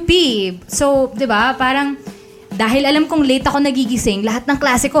UP. So, di ba, parang, dahil alam kong late ako nagigising, lahat ng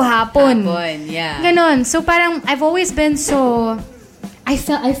klase ko hapon. Yeah. Ganon. So, parang, I've always been so... I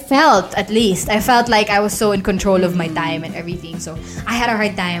felt like I was so in control of my time and everything. So I had a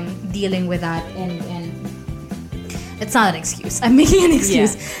hard time dealing with that, and it's not an excuse. I'm making an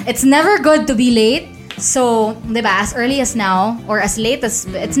excuse. Yeah. It's never good to be late. So, diba, as early as now or as late as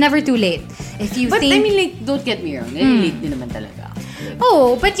it's never too late. If you But think, I mean, like, don't get me wrong. Late din naman talaga.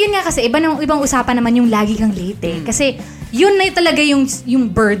 oh, but yun nga kasi ibang usapan naman yung lagi kang late eh. Kasi yun na talaga yung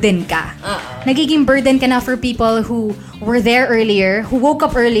burden ka. Nagiging burden ka na for people who were there earlier, who woke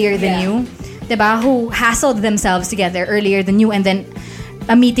up earlier than you, diba? Who hassled themselves together earlier than you, and then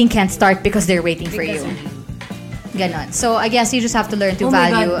a meeting can't start because they're waiting for you. Ganon. So, I guess you just have to learn to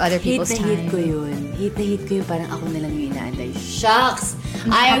value other people's time. Hate na hate ko yun. Parang ako na lang yung inaantay. Shucks!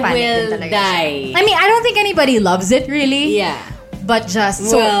 I Nakakapanik din will talaga siya. die. I mean, I don't think anybody loves it really. Yeah. But just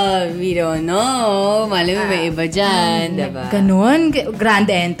so Well, we don't know. Malay mo may iba dyan, diba? Ganon, grand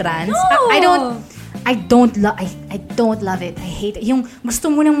entrance. No! I don't love it. I hate it. Yung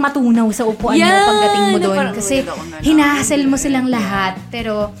gusto mo nang matunaw sa upuan mo pagdating mo doon parang, kasi wait, ako na lang. hinahasel mo silang lahat.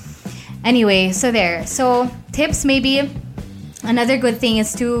 Pero anyway, so there. So tips maybe. Another good thing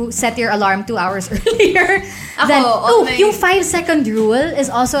is to set your alarm 2 hours earlier. Yung 5-second rule is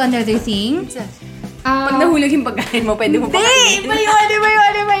also another thing. Pag nahulog yung pagkain mo, pwede mo pa kainin.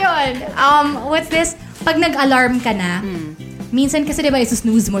 Iba yun. What's this? Pag nag-alarm ka na, minsan kasi diba,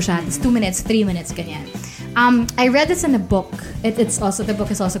 snooze mo siya. It's 2 minutes, 3 minutes, ganyan. I read this in a book. The book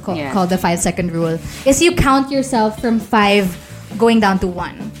is also called The 5-Second Rule. Is you count yourself from 5 going down to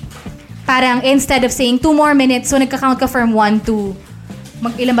 1. Parang instead of saying 2 more minutes, so nagka-count ka from 1 to,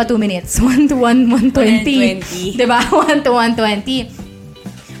 ilan ba 2 minutes? 1 to 120. Diba? 1 to 120.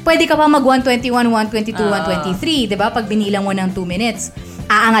 Pwede ka pa mag 121, 122, 123, 'di ba? Pag binilang mo ng 2 minutes,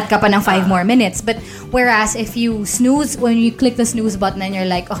 aangat ka pa ng 5 more minutes. But whereas if you snooze, when you click the snooze button and you're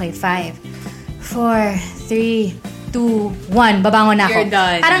like, okay, 5, 4, 3, 2, 1, babangon na ako. You're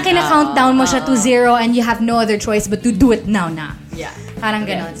done. Parang kina-countdown mo siya to 0 and you have no other choice but to do it now na. Yeah. Parang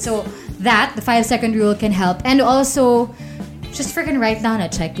ganon. So that, the 5-second rule can help. And also, just freaking write down a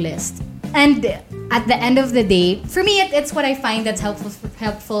checklist. And at the end of the day, for me, it's what I find that's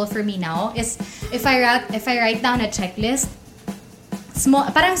helpful for me now is if I write down a checklist, small,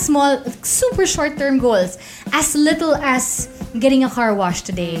 super short-term goals, as little as getting a car wash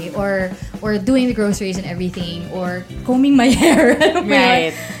today, or doing the groceries and everything, or combing my hair,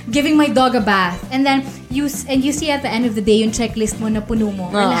 Right. giving my dog a bath, and then you see at the end of the day yung checklist mo na puno mo,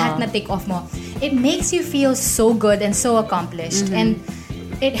 or lahat na take off mo. It makes you feel so good and so accomplished, and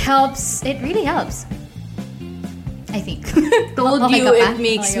it really helps. I think. Told Okay you ka pa? it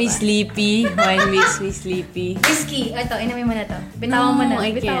makes Okay me ka pa? sleepy. Wine makes me sleepy. Whiskey. Ito, inumin mo na to. Bitawan mo na.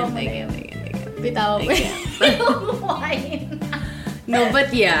 I Bitawan can't. mo I na yun. can't. Bitawan mo. I can't. Wine. No,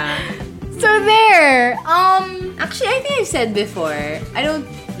 but yeah. So there. Actually, I think I've said before, I don't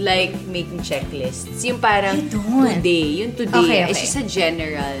like making checklists. Yung parang You don't? today. Yung today. Okay, It's okay. just a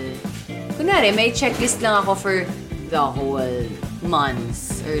general. Kunwari, may checklist lang ako for the whole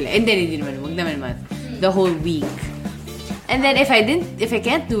months. Or, and then, hindi naman, wag naman month. The whole week. And then, if I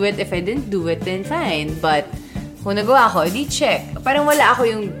can't do it, if I didn't do it, then fine. But, kung nagawa ko, di check. Parang wala ako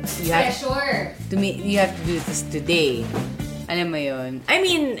yung, you have to do this today. Alam mo yun? I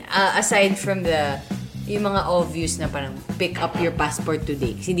mean, aside from yung mga obvious na parang pick up your passport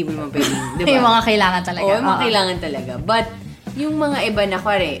today. Kasi hindi mo naman pwedeng, di ba? Yung mga kailangan talaga. Oo, yung mga kailangan talaga. But, yung mga iba na,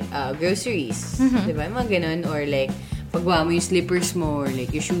 kware, groceries. Di ba? Yung mga ganun. Or like, paggawa mo yung slippers mo, or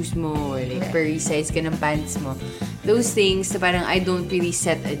like, yung shoes mo, or like, per-size ka ng pants mo. Those things, na parang I don't really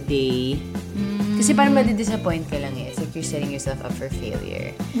set a day. Kasi parang madidisappoint ka lang eh. It's like you're setting yourself up for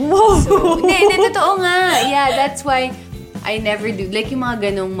failure. Whoa! So, hindi, totoo nga. Yeah, that's why I never do, like yung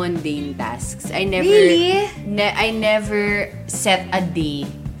mga ganong mundane tasks. I never, Really? I never set a day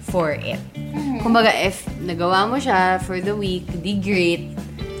for it. Kumbaga, if nagawa mo siya for the week, di great.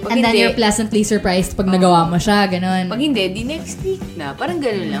 Pag And then hindi, you're pleasantly surprised pag nagawa mo siya, ganun. pag hindi, di next week na. Parang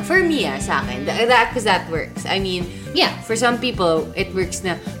ganun lang. For me, sa akin. Because that works. I mean, Yeah. for some people, it works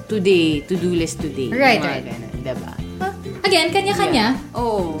na today, to-do list today. Right, Yung mga right. ganun, diba? Again, kanya-kanya.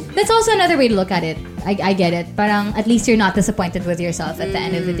 Oh. That's also another way to look at it. I get it. Parang at least you're not disappointed with yourself at the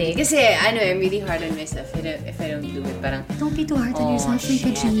end of the day. Kasi, I'm really hard on myself if I don't do it. Parang, Don't be too hard on yourself, Rika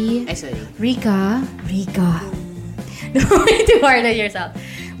shit. G. Ay, sorry. Rika. Don't be too hard on yourself.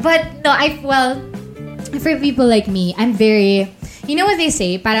 But no, for people like me, I'm very, you know what they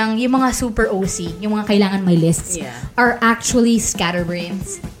say, parang yung mga super OC, yung mga kailangan may lists, Yeah. are actually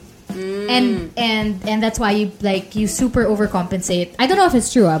scatterbrains. And that's why you super overcompensate. I don't know if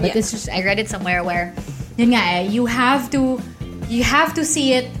it's true, but Yeah. it's just, I read it somewhere where yun nga, you have to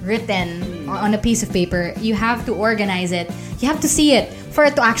see it written on a piece of paper. You have to organize it. You have to see it for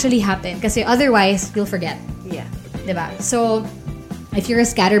it to actually happen. Kasi otherwise, you'll forget. Yeah. Diba? So, if you're a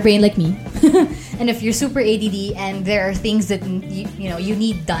scatterbrain like me, and if you're super ADD and there are things that you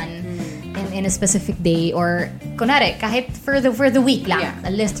need done in a specific day, or kunwari, kahit for the week lang, Yeah.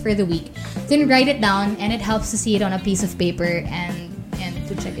 a list for the week, then write it down and it helps to see it on a piece of paper and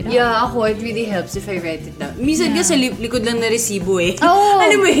to check it out. Yeah, ako, it really helps if I write it down. Minsan nga sa likod lang na resibo eh. Oh.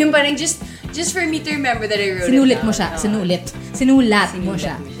 Alam mo yun, parang just for me to remember that I wrote Sinulit it down. mo siya. Sinulat mo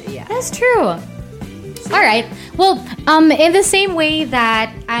siya. Yeah. That's true. All right. Well, in the same way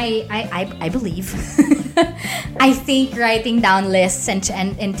that I believe, I think writing down lists and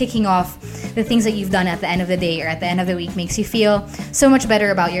ticking off the things that you've done at the end of the day or at the end of the week makes you feel so much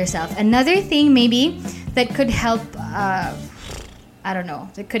better about yourself. Another thing maybe that could help, I don't know,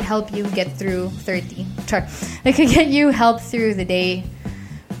 that could help you get through 30. Sure. That could get you help through the day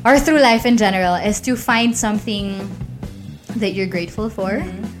or through life in general is to find something that you're grateful for.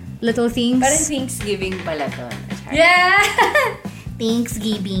 Little things. Parang Thanksgiving pala to. Yeah!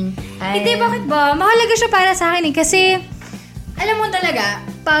 Thanksgiving. Ay. Hindi, bakit ba? Mahalaga siya para sa akin eh. Kasi, alam mo talaga,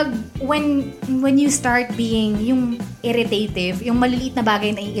 pag when you start being yung irritative, yung maliliit na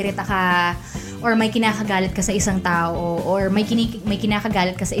bagay na iirita ka, or may kinakagalit ka sa isang tao, or may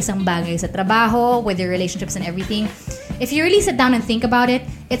kinakagalit ka sa isang bagay sa trabaho, with your relationships and everything, if you really sit down and think about it,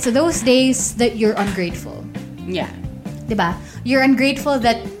 it's those days that you're ungrateful. Yeah. Diba? You're ungrateful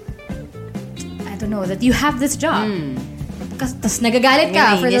that, I don't know, that you have this job. Tapos nagagalit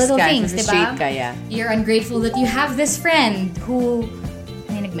ka for the little things, diba? Ka, yeah. You're ungrateful that you have this friend who,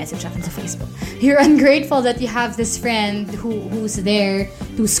 may nag-message ako sa Facebook. You're ungrateful that you have this friend who's there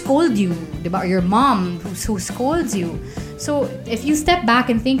to scold you, diba? Or your mom who scolds you. So, if you step back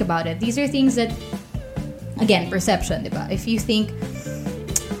and think about it, these are things that, again, perception, diba? If you think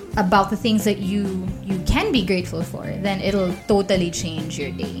about the things that you can be grateful for, then it'll totally change your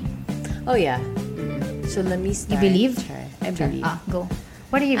day. Oh, yeah. So, let me start. You believe? Try. I believe. Go.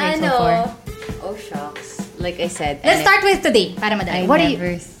 What are you grateful for? Oh, shucks. Like I said, Let's start with today, para madali. I What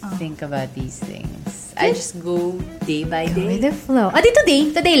never think about these things. I just go day by Go day. with the flow.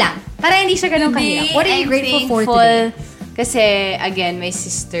 Today lang. Para hindi siya ganun kahirap. What are you I'm grateful for thankful today? Kasi, again, my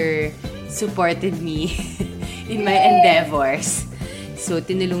sister supported me in my endeavors. So,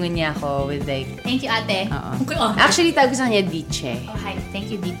 tinulungan niya ako with like... Thank you, ate. Okay. Actually, tawag ko sa kanya Diche. Oh, hi. Thank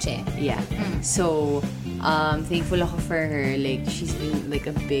you, Diche. Yeah. So, thankful ako for her. Like, she's been like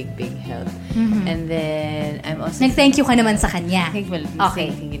a big, big help. And then, I'm also... Nag-thank you ka naman sa kanya. Thankful.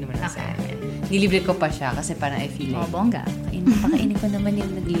 Okay. Thank you naman sa kanya. Nilibre ko pa siya kasi parang I feel like... bongga. Pakainin ko naman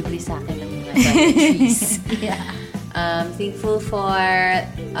yung naglibre sa akin ng mga toiletries. Yeah. Thankful for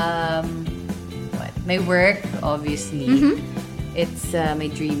my work, obviously. It's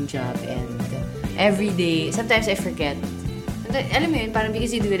my dream job and every day, sometimes I forget. Alam mo yun, parang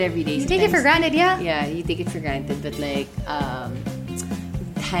because you do it every day. You take it for granted, yeah? Yeah, you take it for granted. But like,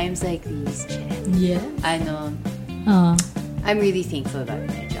 times like these, Jen, Yeah. I'm really thankful about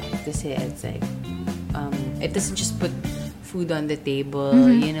my job. Kasi it's like, it doesn't just put food on the table,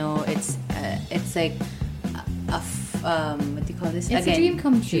 you know, it's like what do you call this? It's a dream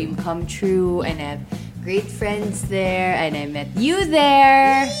come true. Dream come true, and I have great friends there, and I met you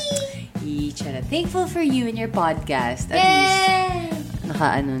there. Thankful for you and your podcast. At least,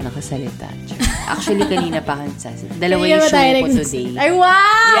 nakasalita. Actually, kanina pa akong sasalita. Dalawa yung show ko today. Ay,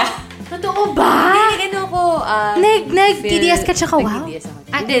 wow! Yeah. Totoo ba? Nag-TDS ka tsaka wow? Nag-TDS ako.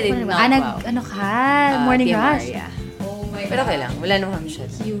 Hindi, Morning Rush? Yeah. Oh my God. Pero okay lang. Wala nung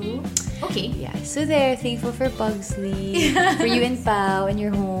hamsyon. You? Okay. Yeah. So there, thankful for Pugsley. For you and Pao and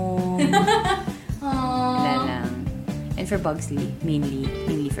your home. Wala lang. And for Pugsley, mainly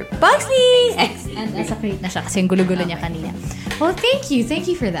for Pugsley! And nasa crate na siya kasi yung gulo-gulo niya kanina. Well, thank you. Thank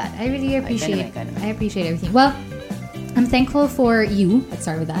you for that. I really appreciate I appreciate everything. Well, I'm thankful for you. Let's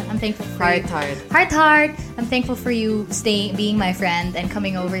start with that. I'm thankful for Heart. I'm thankful for you being my friend and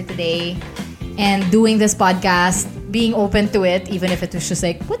coming over today and doing this podcast, being open to it, even if it was just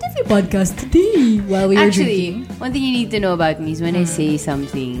like, what if we podcast today while we were drinking? One thing you need to know about me is when I say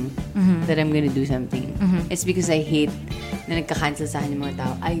something that I'm gonna do something, it's because I hate na nagka-cancel sa akin yung mga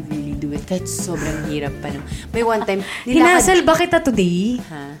tao. I really do it. Kahit sobrang hirap pa naman. May one time, Hinasel ba kita today?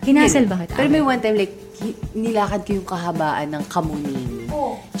 Ha? Hinasel ba kita? Pero may one time, like, nilakad ko yung kahabaan ng Kamuning.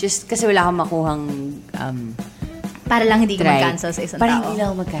 Oh. Just kasi wala akong makuhang para lang hindi ka mag-cancel sa isang tao. Para hindi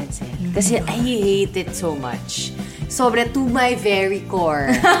lang ako mag-cancel. Kasi I hate it so much. Sobra to my very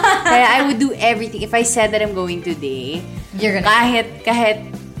core. Kaya I would do everything. If I said that I'm going today, you're gonna... Kahit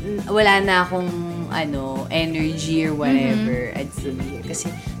wala na akong energy or whatever, I'd still be here.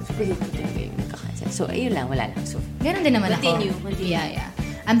 Kasi super hate ko talaga yung nagka-cancel. So, ayun lang, wala lang. So, ganun din naman continue. ako. Yeah.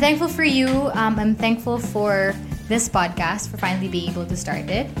 I'm thankful for you. I'm thankful for this podcast, for finally being able to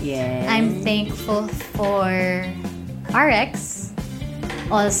start it. Yes. I'm thankful for RX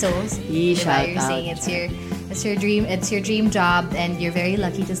also. Shout you're out. saying it's your dream job and you're very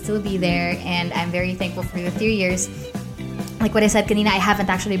lucky to still be there, and I'm very thankful for the 3 years. Like what I said kanina, I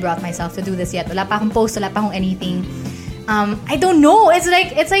haven't actually brought myself to do this yet. Wala pa akong post, wala pa akong anything. I don't know. It's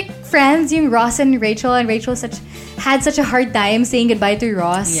like friends, yung Ross and Rachel had such a hard time saying goodbye to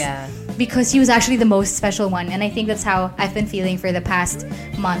Ross. Yeah. Because he was actually the most special one, and I think that's how I've been feeling for the past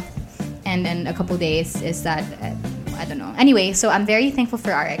month and a couple days. Is that I don't know. Anyway, so I'm very thankful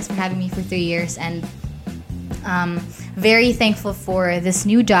for RX for having me for 3 years, and very thankful for this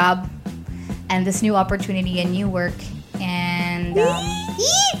new job and this new opportunity and new work, and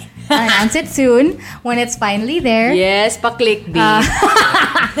I'll announce it soon when it's finally there. Yes, pa-clickbait.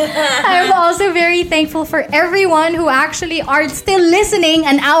 I'm also very thankful for everyone who actually are still listening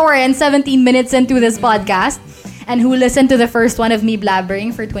an hour and 17 minutes into this podcast, and who listened to the first one of me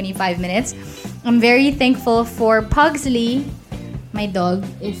blabbering for 25 minutes. I'm very thankful for Pugsley, my dog,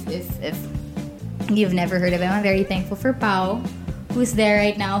 if you've never heard of him. I'm very thankful for Pao, who's there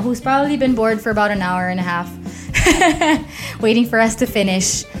right now, who's probably been bored for about an hour and a half waiting for us to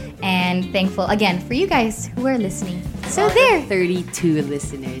finish. And thankful again for you guys who are listening. So there, 32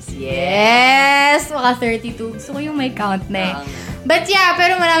 listeners. Yes, mga 32. Gusto ko yung may count na eh. But yeah,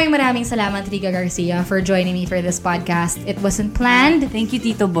 pero maraming salamat, Rica Garcia, for joining me for this podcast. It wasn't planned. Thank you,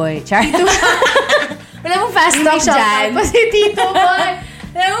 Tito Boy. Char. Wala mong fast talk dyan. Pa si Tito Boy.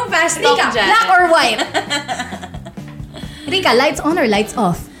 Wala mong fast talk Rica, dyan. black or white? Rica, lights on or lights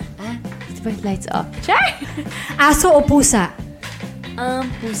off? Tito Boy, lights off. Char. Aso o pusa?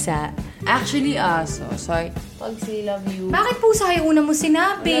 Pusa. Actually, aso. Sorry. Pugsley, love you. Bakit pusa yung una mo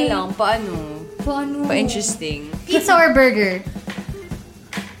sinabi? Wala lang. Paano? Pa-interesting. Pizza or burger?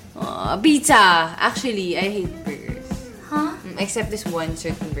 Pizza. Actually, I hate burgers. Huh? Except this one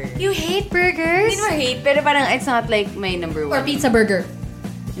certain burger. You hate burgers? Hindi naman hate, pero parang it's not like my number one. Or pizza burger?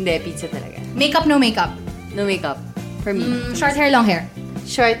 Hindi, pizza talaga. Makeup, no makeup? No makeup. For me. Short hair, long hair?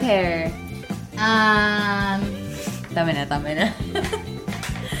 Short hair. Tama na.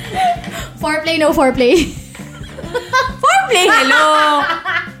 Foreplay, no foreplay? Foreplay, hello.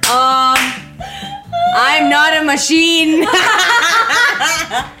 I'm not a machine.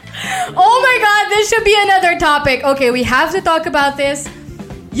 Oh my God, this should be another topic. Okay, we have to talk about this.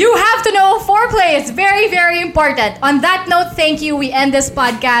 You have to know foreplay is very, very important. On that note, thank you. We end this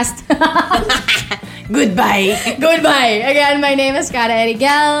podcast. Goodbye. Goodbye. Again, my name is Cara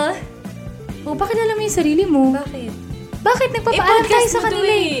Erigel. Oh, bakit alam mo yung sarili mo? Bakit? Bakit nagpapaalam tayo sa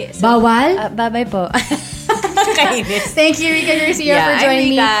kanila eh? Bawal? Bye-bye po. Thank you, Rika Garcia, for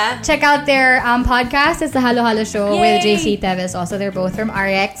joining me. Check out their podcast. It's the Halo Halo Show with JC Teves. Also, they're both from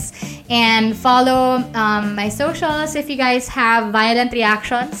RX. And follow my socials. If you guys have violent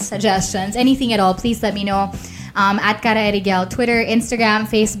reactions, suggestions, anything at all, please let me know. At Cara Erigel, Twitter, Instagram,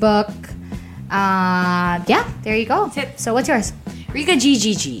 Facebook. Yeah, there you go. So what's yours? Rika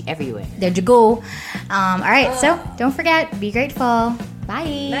GGG everywhere. There you go. All right, so don't forget, be grateful.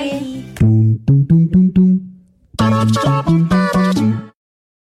 Bye. Bye.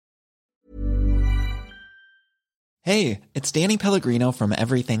 Hey, it's Danny Pellegrino from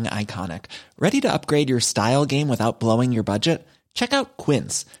Everything Iconic. Ready to upgrade your style game without blowing your budget? Check out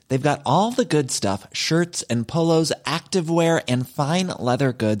Quince. They've got all the good stuff, shirts and polos, activewear, and fine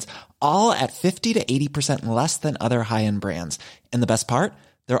leather goods, all at 50 to 80% less than other high-end brands. And the best part?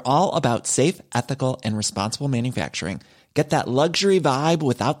 They're all about safe, ethical, and responsible manufacturing. Get that luxury vibe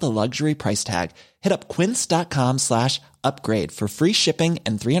without the luxury price tag. Hit up quince.com/upgrade for free shipping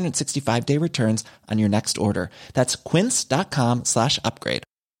and 365-day returns on your next order. That's quince.com/upgrade.